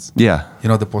 posadas. Yeah. You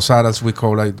know, the posadas, we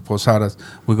call like the posadas.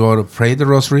 We go to pray the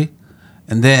rosary,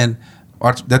 and then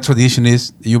that tradition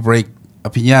is you break a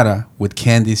piñata with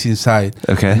candies inside.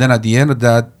 Okay. And then at the end of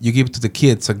that, you give to the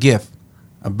kids a gift,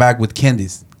 a bag with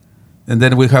candies. And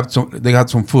then they had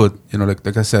some food, you know,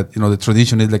 like I said, you know, the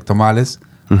tradition is like tamales,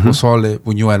 pozole,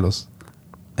 buñuelos,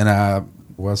 and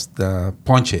was the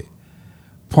ponche.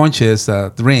 Ponche is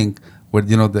a drink where,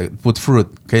 you know, they put fruit,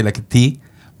 okay, like a tea,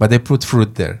 but they put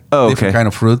fruit there. Oh, okay. Different kind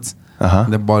of fruits.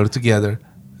 And then boil it together,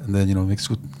 and then, you know, mix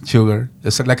with sugar.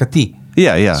 It's like a tea.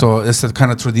 Yeah, yeah. So it's a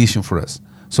kind of tradition for us.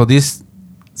 So this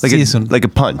like season... like a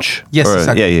punch. Yes,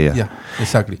 exactly. Yeah. Yeah,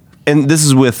 exactly. And this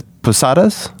is with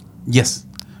posadas? Yes.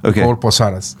 Okay. Or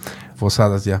posadas.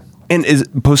 Posadas, yeah. And is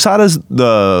posadas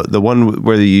the one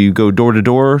where you go door to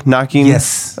door knocking?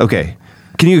 Yes. Okay.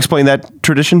 Can you explain that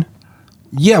tradition?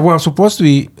 Yeah, well, supposed to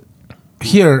be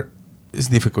here. It's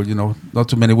difficult, you know. Not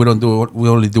too many. We don't do it. We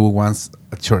only do it once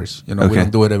at church. You know, we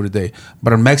don't do it every day.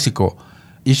 But in Mexico,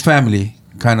 each family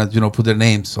kind of, you know, put their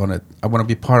names on it. I want to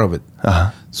be part of it.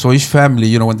 So each family,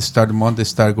 you know, when they start the month, they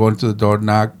start going to the door,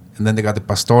 knock, and then they got the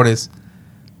pastores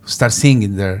who start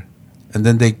singing there, and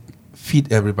then they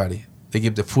feed everybody. They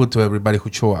give the food to everybody who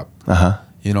show up.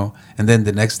 You know, and then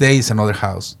the next day is another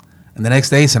house. And the next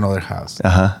day is another house.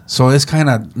 So it's kind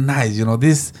of nice, you know.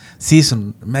 This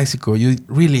season, Mexico, you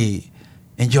really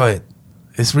enjoy it.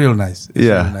 It's real nice. It's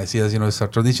really nice. Yes, you know, our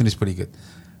tradition is pretty good.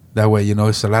 That way, you know,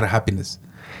 it's a lot of happiness.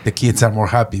 The kids are more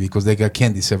happy because they got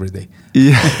candies every day.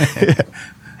 Yeah.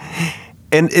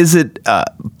 And is it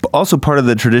also part of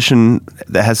the tradition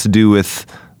that has to do with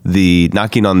the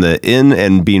knocking on the inn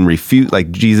and being refused,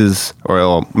 like Jesus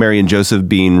or Mary and Joseph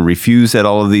being refused at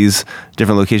all of these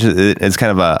different locations? It's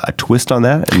kind of a twist on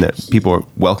that, and that people are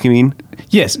welcoming.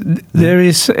 Yes, there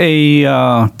is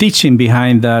a teaching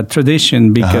behind that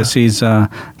tradition because it's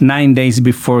 9 days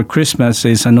before Christmas.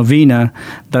 It's a novena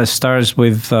that starts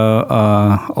with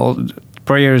all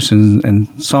prayers and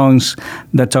songs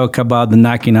that talk about the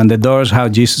knocking on the doors, how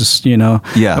Jesus, you know,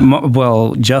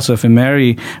 Joseph and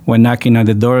Mary were knocking on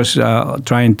the doors,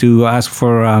 trying to ask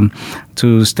for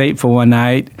to stay for one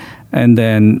night, and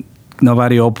then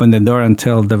nobody opened the door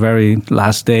until the very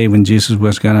last day when Jesus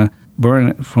was gonna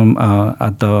burn from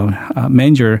at the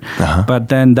manger. But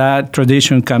then that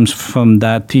tradition comes from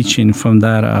that teaching, from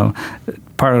that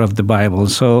part of the Bible.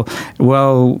 So,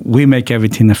 well, we make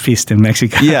everything a feast in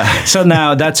Mexico. Yeah. So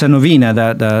now that's a novena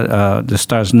that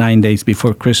starts 9 days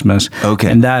before Christmas. Okay.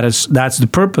 And that's the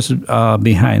purpose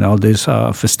behind all these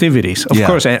festivities. Of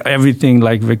course, everything,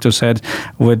 like Victor said,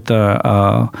 with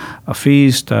a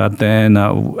feast, then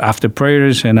after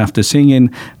prayers and after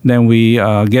singing, then we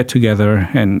get together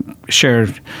and share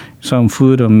some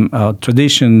food,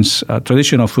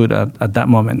 traditional food at that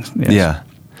moment. Yes. Yeah.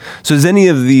 So is any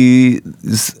of these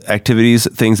activities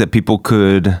things that people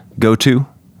could go to?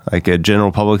 Like a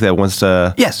general public that wants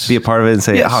to be a part of it and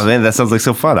say, oh man, that sounds like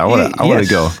so fun. I want to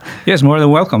go. Yes, more than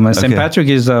welcome. And St. Patrick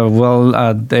is,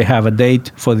 they have a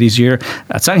date for this year.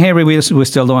 At St. Henry, we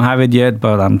still don't have it yet,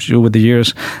 but I'm sure with the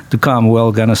years to come,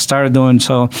 we're going to start doing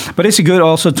so. But it's good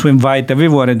also to invite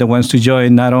everyone that wants to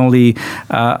join, not only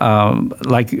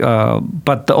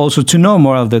but also to know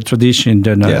more of the tradition,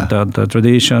 the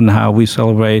tradition, how we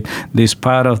celebrate this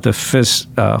part of the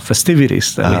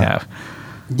festivities that we have.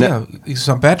 Yeah,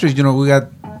 St. Patrick's, you know, we got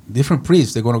different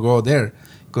priests. They're going to go there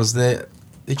because they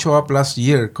show up last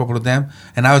year, a couple of them,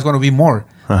 and now it's going to be more.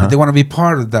 They want to be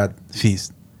part of that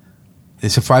feast.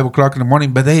 It's at 5 o'clock in the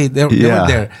morning, but they were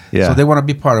there. Yeah. So they want to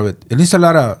be part of it. And it's a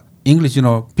lot of English, you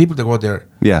know, people that go there.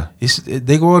 Yeah.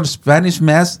 They go to Spanish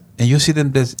Mass, and you see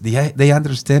them, they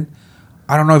understand.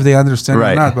 I don't know if they understand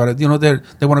or not, but you know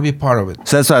they want to be part of it.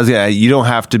 So that's why you don't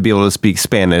have to be able to speak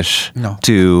Spanish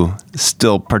to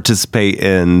still participate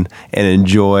in and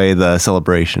enjoy the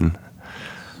celebration.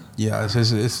 Yeah,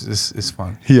 it's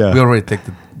fun. Yeah, we already take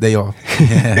the day off.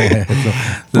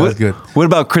 So that's good. What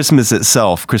about Christmas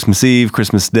itself? Christmas Eve,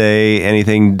 Christmas Day?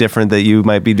 Anything different that you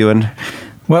might be doing?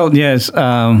 Well, yes.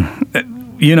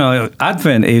 You know,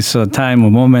 Advent is a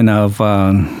moment of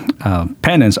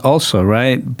penance also,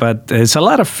 right? But it's a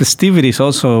lot of festivities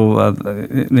also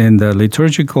in the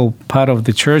liturgical part of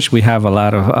the church. We have a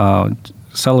lot of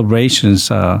celebrations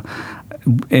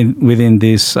within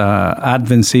this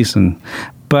Advent season.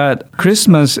 But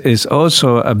Christmas is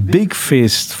also a big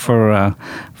feast for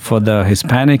the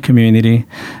Hispanic community.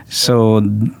 So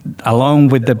along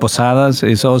with the posadas,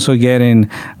 it's also waiting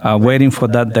for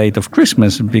that date of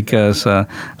Christmas because a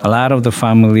lot of the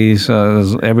families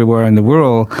everywhere in the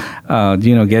world,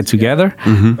 get together.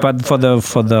 But for the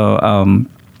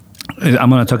I'm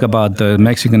going to talk about the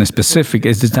Mexican specific.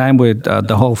 It's the time where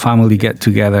the whole family get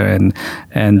together,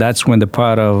 and that's when the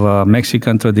part of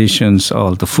Mexican traditions,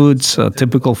 all the foods,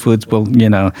 typical foods. Well,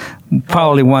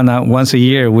 probably once a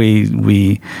year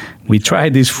we try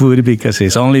this food because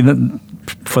it's only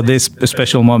for this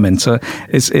special moment. So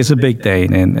it's a big day,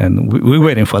 and we're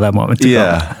waiting for that moment to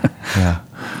come. Yeah.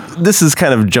 This is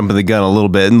kind of jumping the gun a little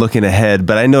bit and looking ahead,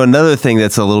 but I know another thing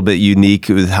that's a little bit unique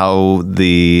with how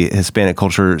the Hispanic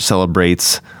culture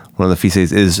celebrates one of the feast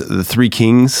days is the Three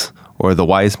Kings or the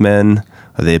Wise Men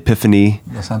or the Epiphany.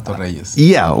 Los Santos Reyes.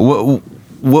 Yeah.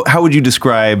 How would you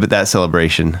describe that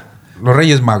celebration? Los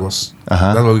Reyes Magos.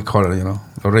 Uh-huh. That's what we call it, Los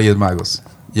Reyes Magos.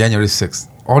 January 6th.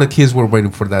 All the kids were waiting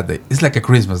for that day. It's like a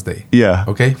Christmas day. Yeah.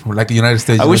 Okay? Like the United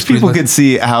States. I wish people could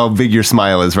see how big your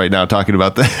smile is right now talking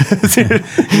about this.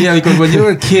 Yeah, because when you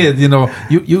were a kid,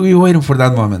 you're waiting for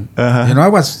that moment. Uh-huh. I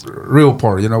was real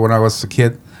poor. When I was a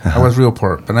kid, I was real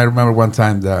poor. And I remember one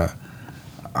time that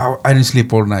I didn't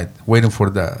sleep all night waiting for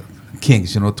the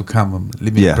kings, to come and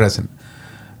leave me a present.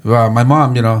 Well, my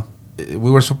mom,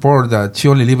 we were so poor that she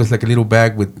only leave us like a little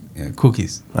bag with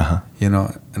cookies, and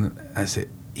I said,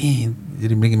 you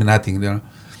didn't bring me nothing, And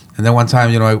then one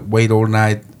time, I wait all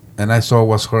night, and I saw it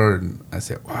was her, and I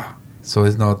said, wow, so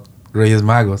it's not Reyes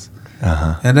Magos.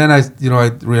 Uh-huh. And then I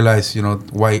realized,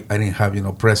 why I didn't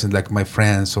have, presents like my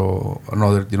friends or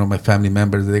another, my family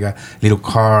members. They got little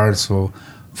cars or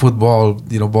football,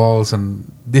 balls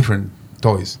and different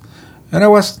toys. And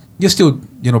you still,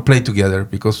 play together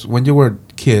because when you were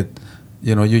a kid,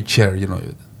 you share,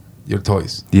 your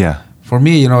toys. Yeah. For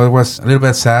me, it was a little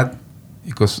bit sad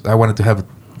because I wanted to have a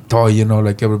toy,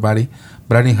 like everybody,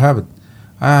 but I didn't have it.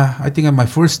 I think my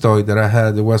first toy that I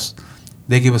had,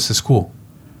 they gave us a school,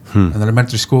 an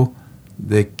elementary school.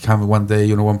 They come one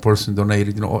day, one person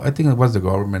donated, I think it was the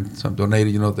government, some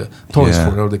donated, the toys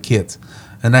for all the kids.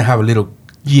 And I have a little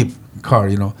Jeep car,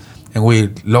 and we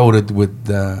loaded with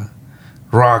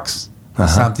rocks,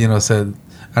 something, said,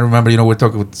 I remember, we're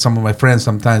talking with some of my friends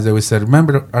sometimes, they would say,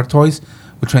 remember our toys?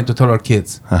 We're trying to tell our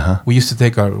kids. Uh-huh. We used to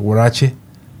take our huarache,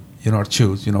 our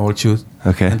shoes, old shoes,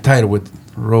 okay, and tie it with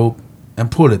rope and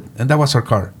pull it. And that was our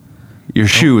car. Your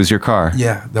shoe is your car.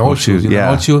 Yeah, the old shoes.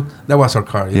 Old shoe, that was our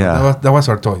car. That was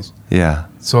our toys. Yeah.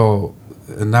 So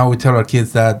now we tell our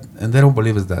kids that, and they don't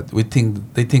believe us that.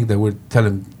 They think that we're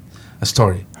telling a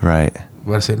story. Right.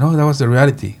 But I say, no, that was the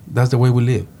reality. That's the way we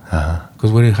live.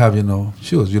 Because we didn't have,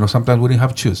 shoes. Sometimes we didn't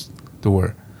have shoes to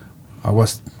wear. I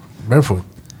was barefoot.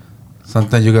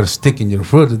 Sometimes you got a stick in your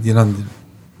foot, on the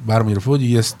bottom of your foot.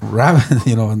 You just wrap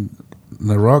it, on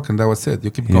the rock, and that was it.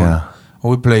 You keep going. Yeah.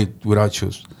 Or we played without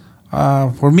shoes.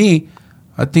 For me,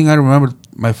 I think I remember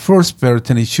my first pair of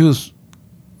tennis shoes.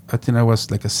 I think I was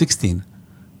like a 16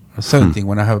 or 17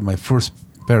 when I had my first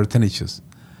pair of tennis shoes.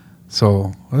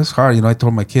 So it was hard. I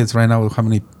told my kids right now how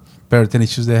many pair of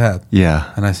tennis shoes they had.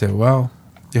 Yeah. And I said, well,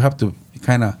 you have to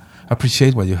kind of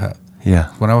appreciate what you have. Yeah.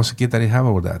 When I was a kid, I didn't have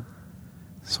all that.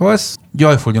 So it's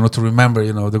joyful, to remember,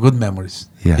 the good memories.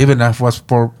 Yeah. Even if I was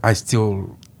poor, I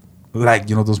still like,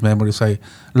 those memories. I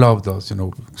love those,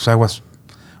 So I was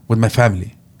with my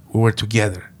family. We were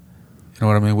together. You know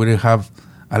what I mean? We didn't have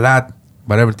a lot,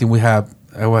 but everything we have,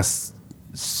 I was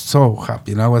so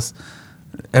happy.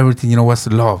 Everything, was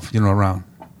love, around.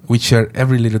 We share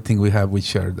every little thing we have, we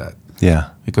share that. Yeah.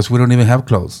 Because we don't even have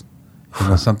clothes.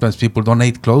 Sometimes people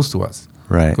donate clothes to us.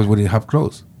 Right. Because we didn't have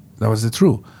clothes. That was the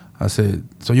truth. I said,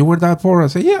 so you were that poor? I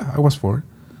said, yeah, I was poor.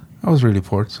 I was really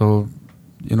poor. So,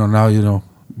 now,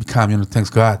 become, thanks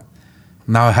God.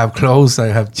 Now I have clothes, I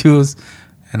have shoes,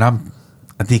 and I'm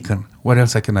a deacon. What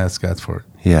else I can ask God for?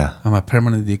 Yeah. I'm a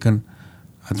permanent deacon.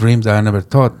 A dream that I never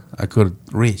thought I could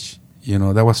reach.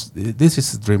 This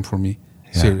is a dream for me,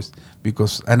 serious.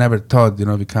 Because I never thought,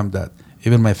 become that.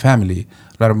 Even my family,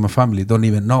 a lot of my family don't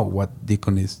even know what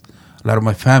deacon is. A lot of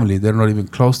my family, they're not even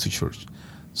close to church.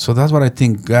 So that's what I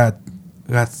think God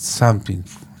got something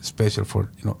special for,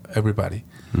 everybody.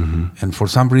 Mm-hmm. And for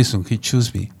some reason, he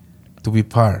chose me to be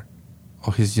part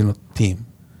of his, team.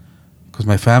 Because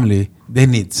my family, they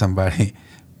need somebody,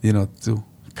 to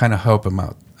kind of help them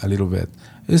out a little bit.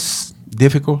 It's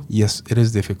difficult. Yes, it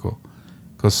is difficult.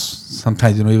 Because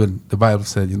sometimes, even the Bible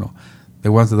said,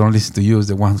 the ones that don't listen to you is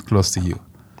the ones close to you.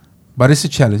 But it's a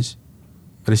challenge.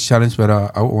 But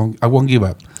I won't give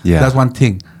up. Yeah. That's one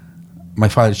thing my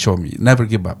father showed me. Never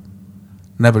give up.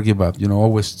 Never give up.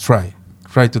 Always try.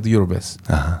 Try to do your best.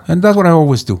 Uh-huh. And that's what I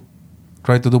always do.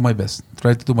 Try to do my best.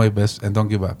 Try to do my best and don't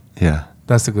give up. Yeah.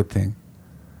 That's a good thing.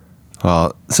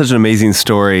 Well, such an amazing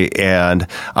story. And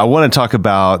I want to talk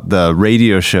about the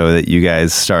radio show that you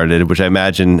guys started, which I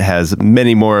imagine has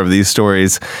many more of these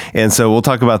stories. And so we'll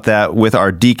talk about that with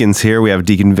our deacons here. We have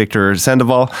Deacon Victor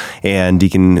Sandoval and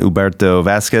Deacon Huberto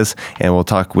Vasquez, and we'll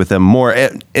talk with them more.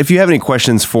 If you have any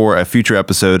questions for a future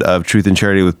episode of Truth and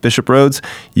Charity with Bishop Rhodes,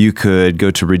 you could go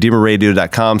to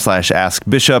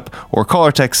redeemerradio.com/askbishop or call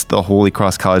or text the Holy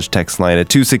Cross College text line at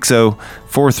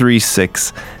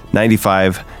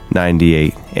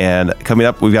 260-436-9598. And coming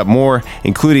up, we've got more,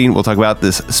 including we'll talk about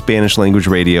this Spanish language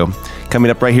radio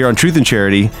coming up right here on Truth and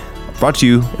Charity, brought to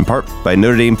you in part by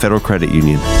Notre Dame Federal Credit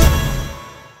Union.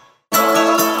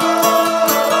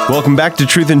 Welcome back to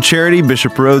Truth and Charity.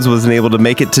 Bishop Rhodes wasn't able to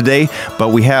make it today, but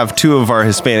we have two of our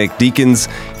Hispanic deacons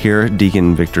here,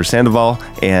 Deacon Victor Sandoval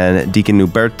and Deacon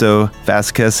Huberto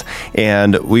Vasquez.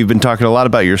 And we've been talking a lot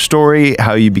about your story,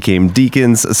 how you became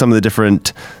deacons, some of the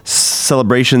different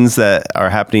celebrations that are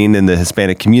happening in the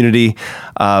Hispanic community.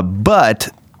 But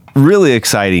really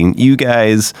exciting, you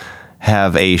guys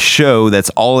have a show that's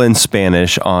all in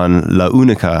Spanish on La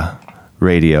Única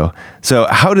radio. So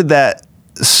how did that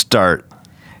start?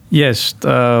 Yes,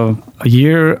 a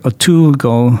year or two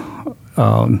ago,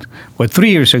 3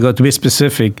 years ago to be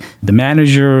specific, the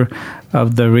manager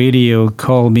of the radio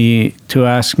called me to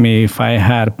ask me if I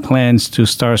had plans to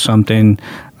start something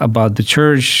about the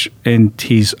church and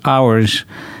his hours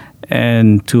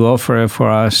and to offer it for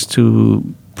us to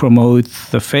promote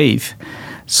the faith.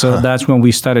 So that's when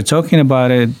we started talking about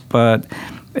it, but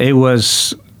it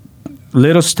was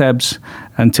little steps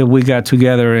until we got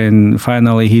together, and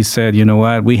finally he said, you know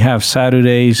what, we have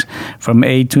Saturdays from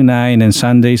 8 to 9 and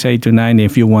Sundays 8 to 9.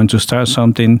 If you want to start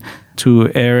something to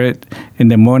air it in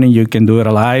the morning, you can do it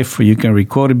live or you can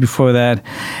record it before that.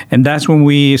 And that's when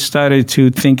we started to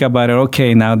think about it.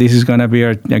 Okay, now this is going to be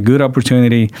a good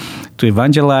opportunity to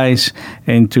evangelize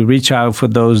and to reach out for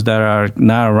those that are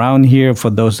not around here, for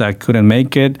those that couldn't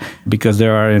make it because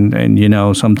there are, and you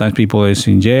know, sometimes people is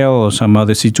in jail or some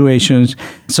other situations.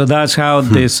 So that's how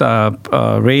this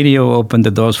radio opened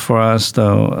the doors for us, the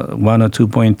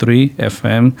 102.3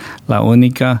 FM, La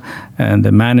Única, and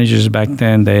the managers back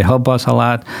then, they helped us a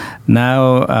lot.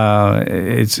 Now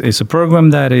it's a program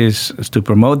that is to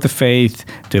promote the faith,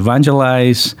 to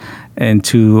evangelize, and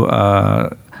to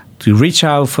reach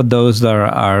out for those that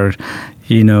are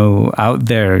you know, out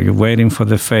there waiting for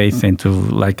the faith and to,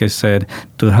 like I said,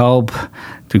 to help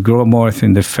to grow more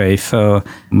in the faith. So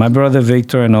my brother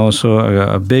Victor and also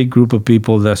a big group of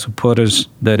people that support us,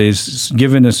 that is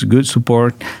giving us good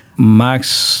support.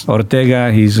 Max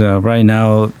Ortega, he's right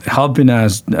now helping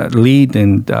us lead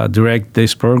and direct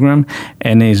this program,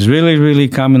 and it's really, really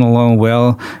coming along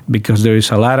well because there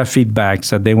is a lot of feedbacks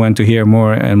that they want to hear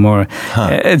more and more.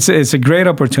 It's a great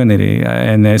opportunity,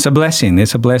 and it's a blessing.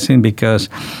 It's a blessing because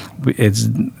it's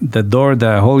the door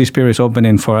the Holy Spirit is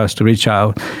opening for us to reach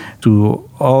out to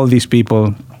all these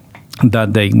people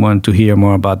that they want to hear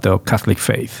more about the Catholic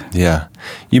faith. Yeah.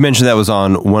 You mentioned that was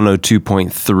on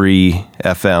 102.3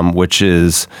 FM, which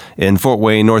is in Fort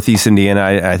Wayne, Northeast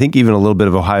Indiana, I think even a little bit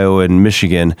of Ohio and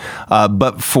Michigan.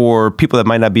 But for people that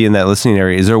might not be in that listening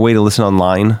area, is there a way to listen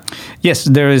online? Yes,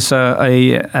 there is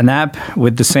an app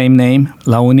with the same name,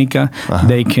 La Única.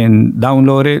 They can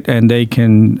download it and they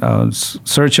can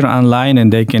search it online,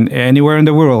 and they can, anywhere in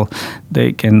the world,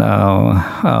 they can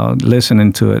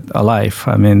listen to it alive.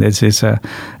 I mean, it's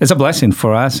a blessing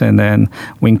for us, and then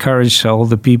we encourage all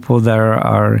the people that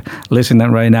are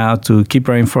listening right now to keep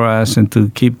praying for us and to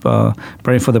keep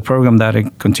praying for the program that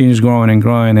it continues growing and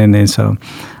growing, and it's an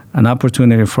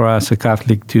opportunity for us, a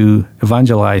Catholic, to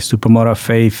evangelize, to promote our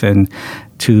faith, and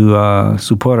to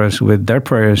support us with their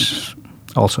prayers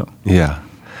also. Yeah.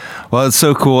 Well, it's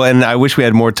so cool, and I wish we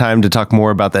had more time to talk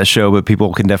more about that show, but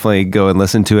people can definitely go and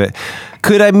listen to it.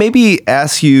 Could I maybe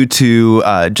ask you to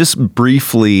just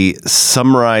briefly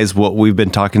summarize what we've been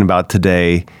talking about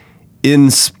today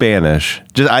in Spanish?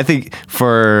 I think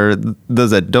for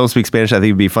those that don't speak Spanish, I think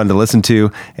it'd be fun to listen to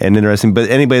and interesting, but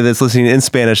anybody that's listening in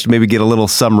Spanish, to maybe get a little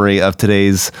summary of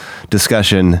today's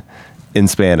discussion in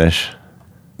Spanish.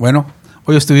 Bueno,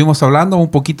 hoy estuvimos hablando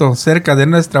un poquito cerca de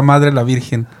nuestra Madre la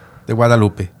Virgen de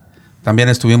Guadalupe. También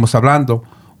estuvimos hablando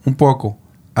un poco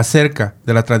acerca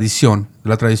de la tradición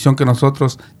que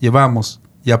nosotros llevamos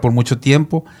ya por mucho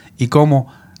tiempo y cómo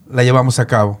la llevamos a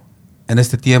cabo en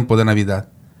este tiempo de Navidad.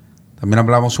 También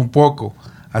hablamos un poco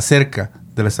acerca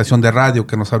de la estación de radio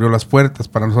que nos abrió las puertas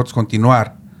para nosotros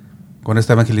continuar con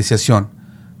esta evangelización.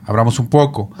 Hablamos un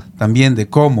poco también de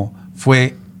cómo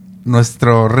fue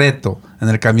nuestro reto en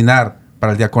el caminar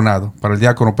para el diaconado, para el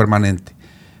diácono permanente.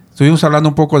 Estuvimos hablando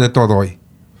un poco de todo hoy.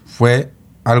 Fue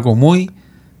algo muy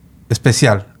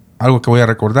especial, algo que voy a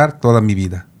recordar toda mi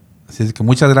vida. Así es que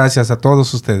muchas gracias a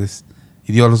todos ustedes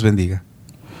y Dios los bendiga.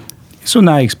 Es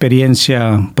una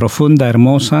experiencia profunda,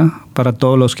 hermosa para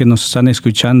todos los que nos están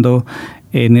escuchando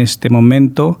en este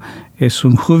momento. Es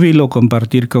un júbilo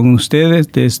compartir con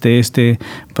ustedes desde este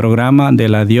programa de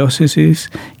la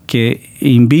diócesis que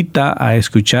invita a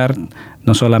escuchar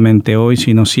no solamente hoy,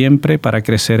 sino siempre para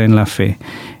crecer en la fe.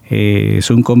 Es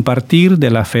un compartir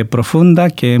de la fe profunda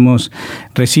que hemos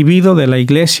recibido de la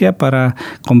Iglesia para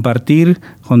compartir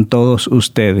con todos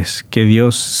ustedes. Que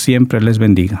Dios siempre les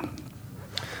bendiga.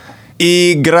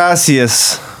 Y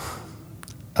gracias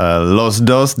a los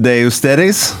dos de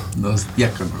ustedes. Los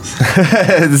diáconos.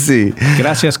 Sí.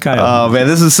 Gracias, Kyle. Oh, man,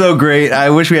 this is so great. I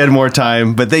wish we had more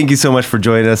time, but thank you so much for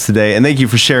joining us today, and thank you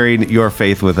for sharing your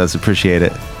faith with us. Appreciate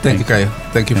it. Thank you, Kyle.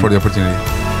 Thank you for the opportunity.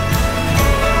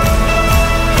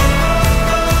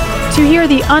 To hear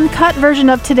the uncut version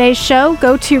of today's show,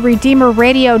 go to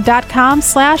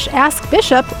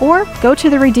redeemerradio.com/askbishop or go to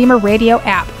the Redeemer Radio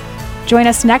app. Join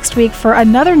us next week for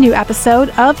another new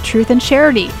episode of Truth and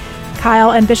Charity.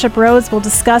 Kyle and Bishop Rhodes will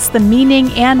discuss the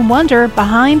meaning and wonder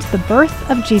behind the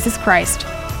birth of Jesus Christ.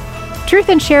 Truth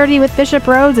and Charity with Bishop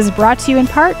Rhodes is brought to you in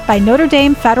part by Notre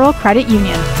Dame Federal Credit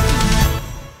Union.